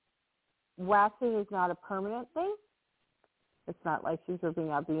waxing is not a permanent thing. It's not like she's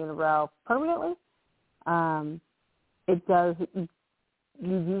ripping out the unibrow permanently. It does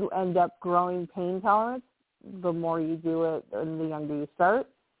you do end up growing pain tolerance the more you do it and the younger you start.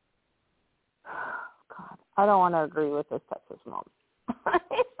 God, I don't want to agree with this Texas mom.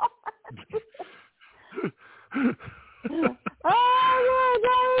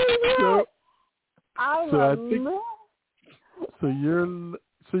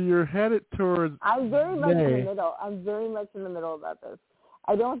 So you're headed towards. I'm very much in the middle. I'm very much in the middle about this.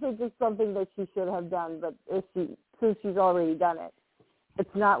 I don't think it's something that she should have done, but since she's already done it,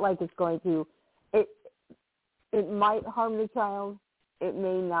 it's not like it's going to. It might harm the child. It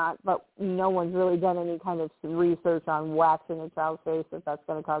may not, but no one's really done any kind of research on waxing a child's face if that's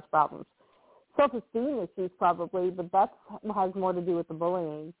going to cause problems. Self-esteem issues probably, but that has more to do with the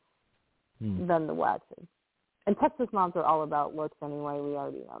bullying than the waxing. And Texas moms are all about looks anyway. We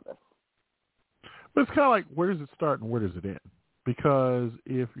already know this. But it's kind of like, where does it start and where does it end? Because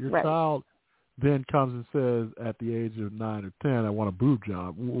if your child then comes and says at the age of 9 or 10, I want a boob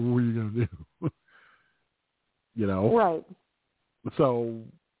job, what are you going to do? You know? Right. So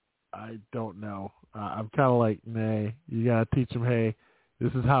I don't know. I'm kind of like, nah, you got to teach them, hey,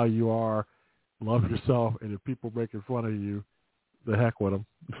 this is how you are. Love yourself. And if people making fun of you, the heck with them.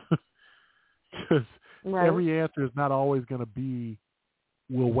 Because every answer is not always going to be,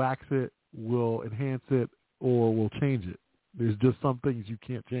 we'll wax it, we'll enhance it, or we'll change it. There's just some things you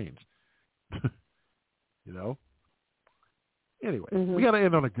can't change. You know? Anyway, we got to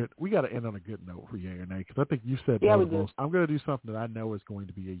end on a good note for yay or nay, because I think you said no the most. I'm going to do something that I know is going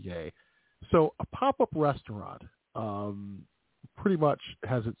to be a yay. So a pop-up restaurant pretty much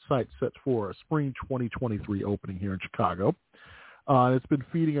has its sights set for a spring 2023 opening here in Chicago. It's been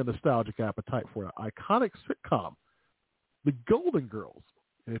feeding a nostalgic appetite for an iconic sitcom, The Golden Girls.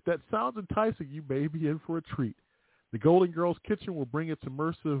 And if that sounds enticing, you may be in for a treat. The Golden Girls Kitchen will bring its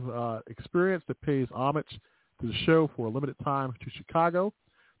immersive experience that pays homage to the show for a limited time to Chicago.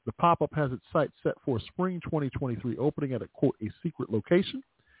 The pop-up has its sights set for a spring 2023 opening at a, quote, a secret location.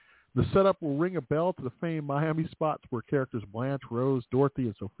 The setup will ring a bell to the famed Miami spots where characters Blanche, Rose, Dorothy,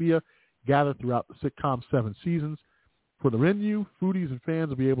 and Sophia gather throughout the sitcom's 7 seasons. For the menu, foodies and fans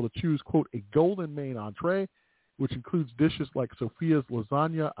will be able to choose, quote, a golden main entree, which includes dishes like Sophia's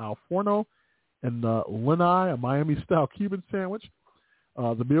lasagna al forno and Lenai, a Miami-style Cuban sandwich.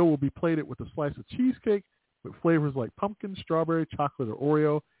 The meal will be plated with a slice of cheesecake with flavors like pumpkin, strawberry, chocolate, or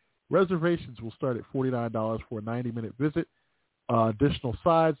Oreo. Reservations will start at $49 for a 90-minute visit. Additional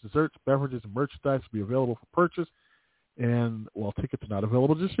sides, desserts, beverages, and merchandise will be available for purchase. And while tickets are not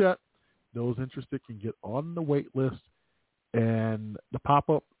available just yet, those interested can get on the wait list. And the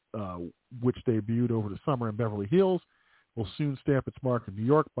pop-up, which debuted over the summer in Beverly Hills, will soon stamp its mark in New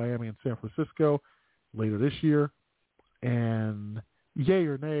York, Miami, and San Francisco later this year. And yay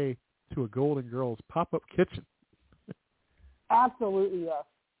or nay to a Golden Girls pop-up kitchen? Absolutely, yes.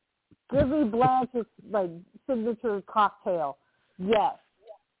 Give me Blanche's signature cocktail. Yes.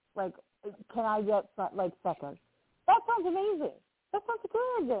 Can I get seconds? That sounds amazing. That sounds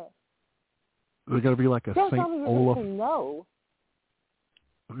good. They're going to be like a St. Olaf. No.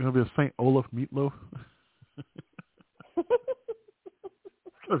 They're going to be a St. Olaf meatloaf. It's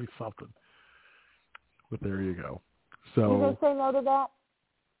going to be something. But there you go. So. You going to say no to that?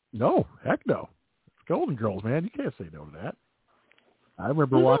 No, heck no. It's Golden Girls, man. You can't say no to that. I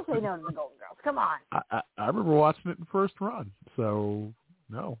remember you watching. You can't say no to the Golden Girls. Come on. I remember watching it in first run. So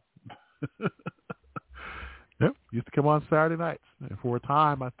no. Yep, used to come on Saturday nights. And for a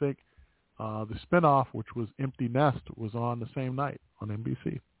time, I think the spinoff, which was Empty Nest, was on the same night on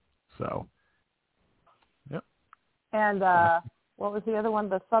NBC. So, yep. And what was the other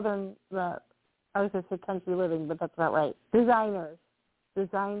one? I was going to say Country Living, but that's not right. Designers.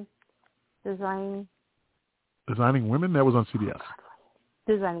 Designing Women? That was on CBS.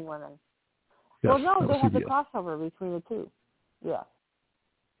 Designing Women. Yes, well, no, they had CBS. the crossover between the two. Yeah.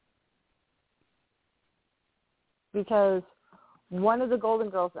 Because one of the Golden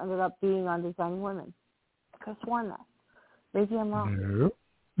Girls ended up being on Designing Women. I could have sworn that. Maybe I'm wrong. No.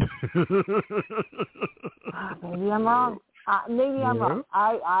 Maybe I'm wrong. Maybe I'm wrong.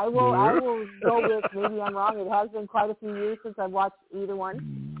 I will go with maybe I'm wrong. It has been quite a few years since I've watched either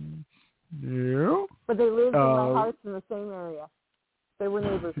one. Yeah. But they lived in my house in the same area. They were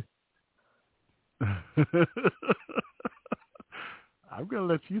neighbors. I'm going to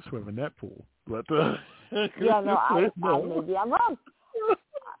let you swim in that pool. But yeah, no, maybe I'm wrong.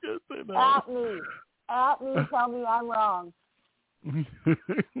 At me, tell me I'm wrong.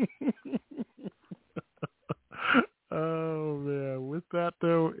 Oh, man. With that,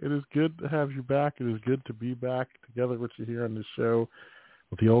 though, it is good to have you back. It is good to be back together with you here on the show.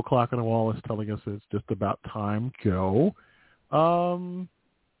 With the old clock on the wall is telling us it's just about time to go. I'm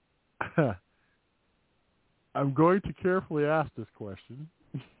going to carefully ask this question.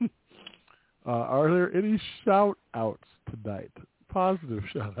 Are there any shout-outs tonight? Positive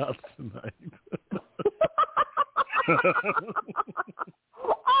shout-outs tonight.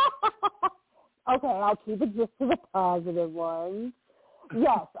 Okay, I'll keep it just to the positive ones.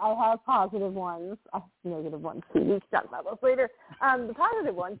 Yes, I have positive ones. I have negative ones too. We can talk about those later. The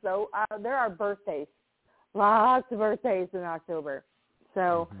positive ones, though, there are birthdays. Lots of birthdays in October.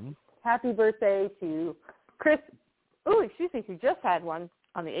 So happy birthday to Chris. Oh, excuse me, who just had one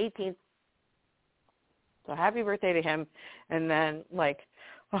on the 18th. So happy birthday to him. And then,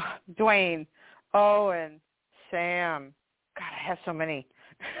 Dwayne, Owen, Sam. God, I have so many.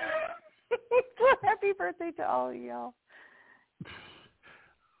 Happy birthday to all of y'all.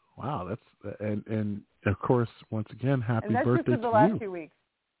 Wow, that's and of course, once again, happy birthday to you. And that's just for the last 2 weeks.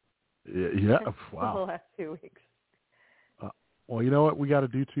 Yeah, wow. For the last 2 weeks. Well, you know what we got to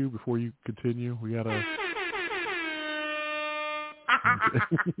do too before you continue. We got to.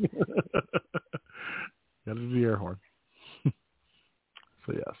 Got to do the air horn.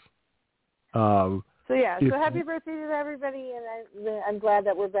 So yes. So happy birthday to everybody, and I'm glad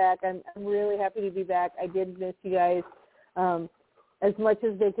that we're back. I'm really happy to be back. I did miss you guys. As much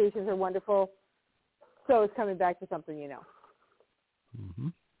as vacations are wonderful, so is coming back to something you know. Mm-hmm.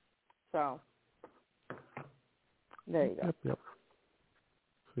 So there you go. Yep.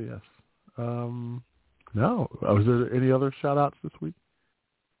 So yes. No. Was there any other shout-outs this week?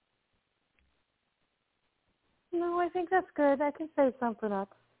 No, I think that's good. I can say something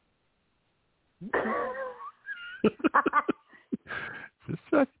up.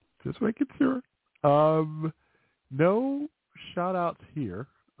 Just making sure. No shout-outs here.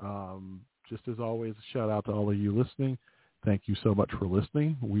 Just as always, a shout-out to all of you listening. Thank you so much for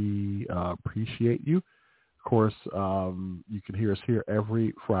listening. We appreciate you. Of course, you can hear us here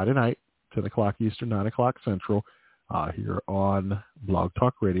every Friday night, 10 o'clock Eastern, 9 o'clock Central, here on Blog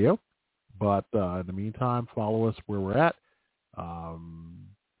Talk Radio. But in the meantime, follow us where we're at.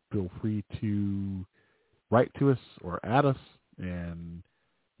 Feel free to write to us or add us, and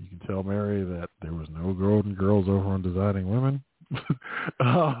you can tell Mary that there was no golden girls over on Designing Women.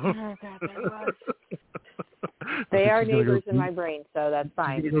 Oh, God, there was. They are neighbors in my brain, so that's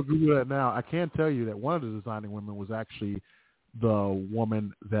fine. Go Google that now. I can tell you that one of the Designing Women was actually the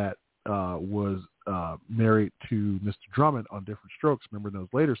woman that was married to Mr. Drummond on Different Strokes. Remember in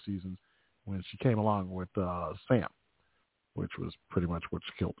those later seasons when she came along with Sam, which was pretty much what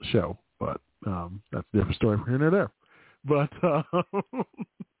killed the show. But that's a different story from here and there. But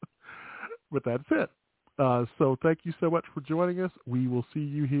but that's it. So thank you so much for joining us. We will see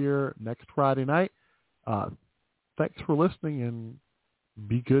you here next Friday night. Thanks for listening, and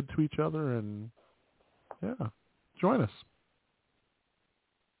be good to each other, and join us.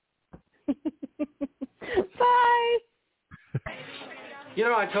 Bye. You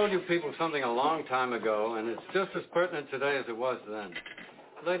know, I told you people something a long time ago, and it's just as pertinent today as it was then.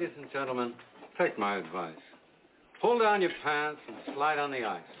 Ladies and gentlemen, take my advice. Pull down your pants and slide on the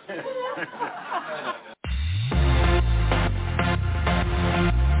ice.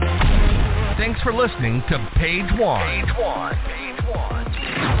 Thanks for listening to Page One.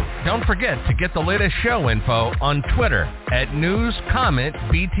 Don't forget to get the latest show info on Twitter at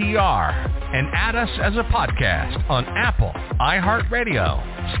NewsCommentBTR and add us as a podcast on Apple, iHeartRadio,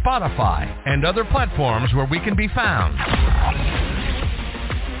 Spotify, and other platforms where we can be found.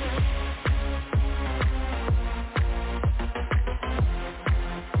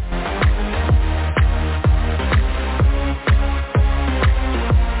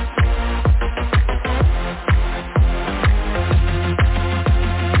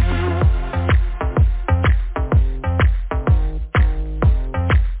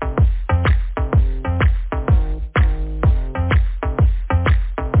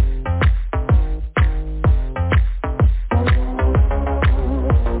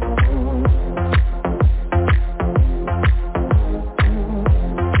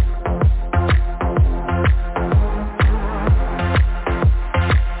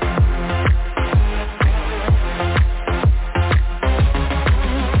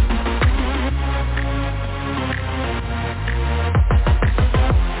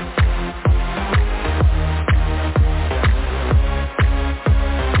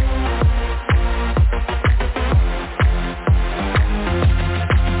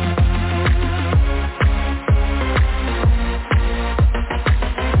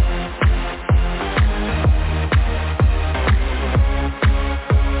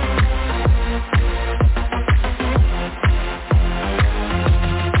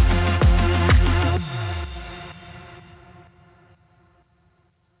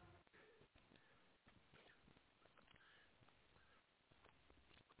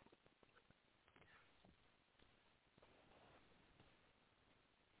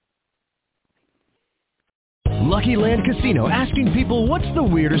 Lucky Land Casino, asking people, what's the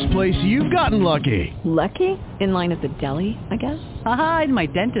weirdest place you've gotten lucky? Lucky? In line at the deli, I guess? Aha, in my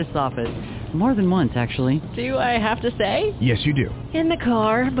dentist's office. More than once, actually. Do I have to say? Yes, you do. In the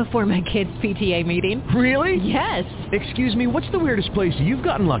car before my kids' PTA meeting. Really? Yes. Excuse me, what's the weirdest place you've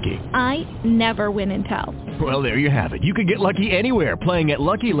gotten lucky? I never win and tell. Well, there you have it. You can get lucky anywhere, playing at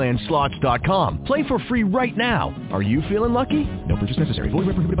LuckyLandSlots.com. Play for free right now. Are you feeling lucky? No purchase necessary. Void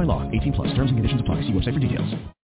where prohibited by law. 18+. Terms and conditions apply. See website for details.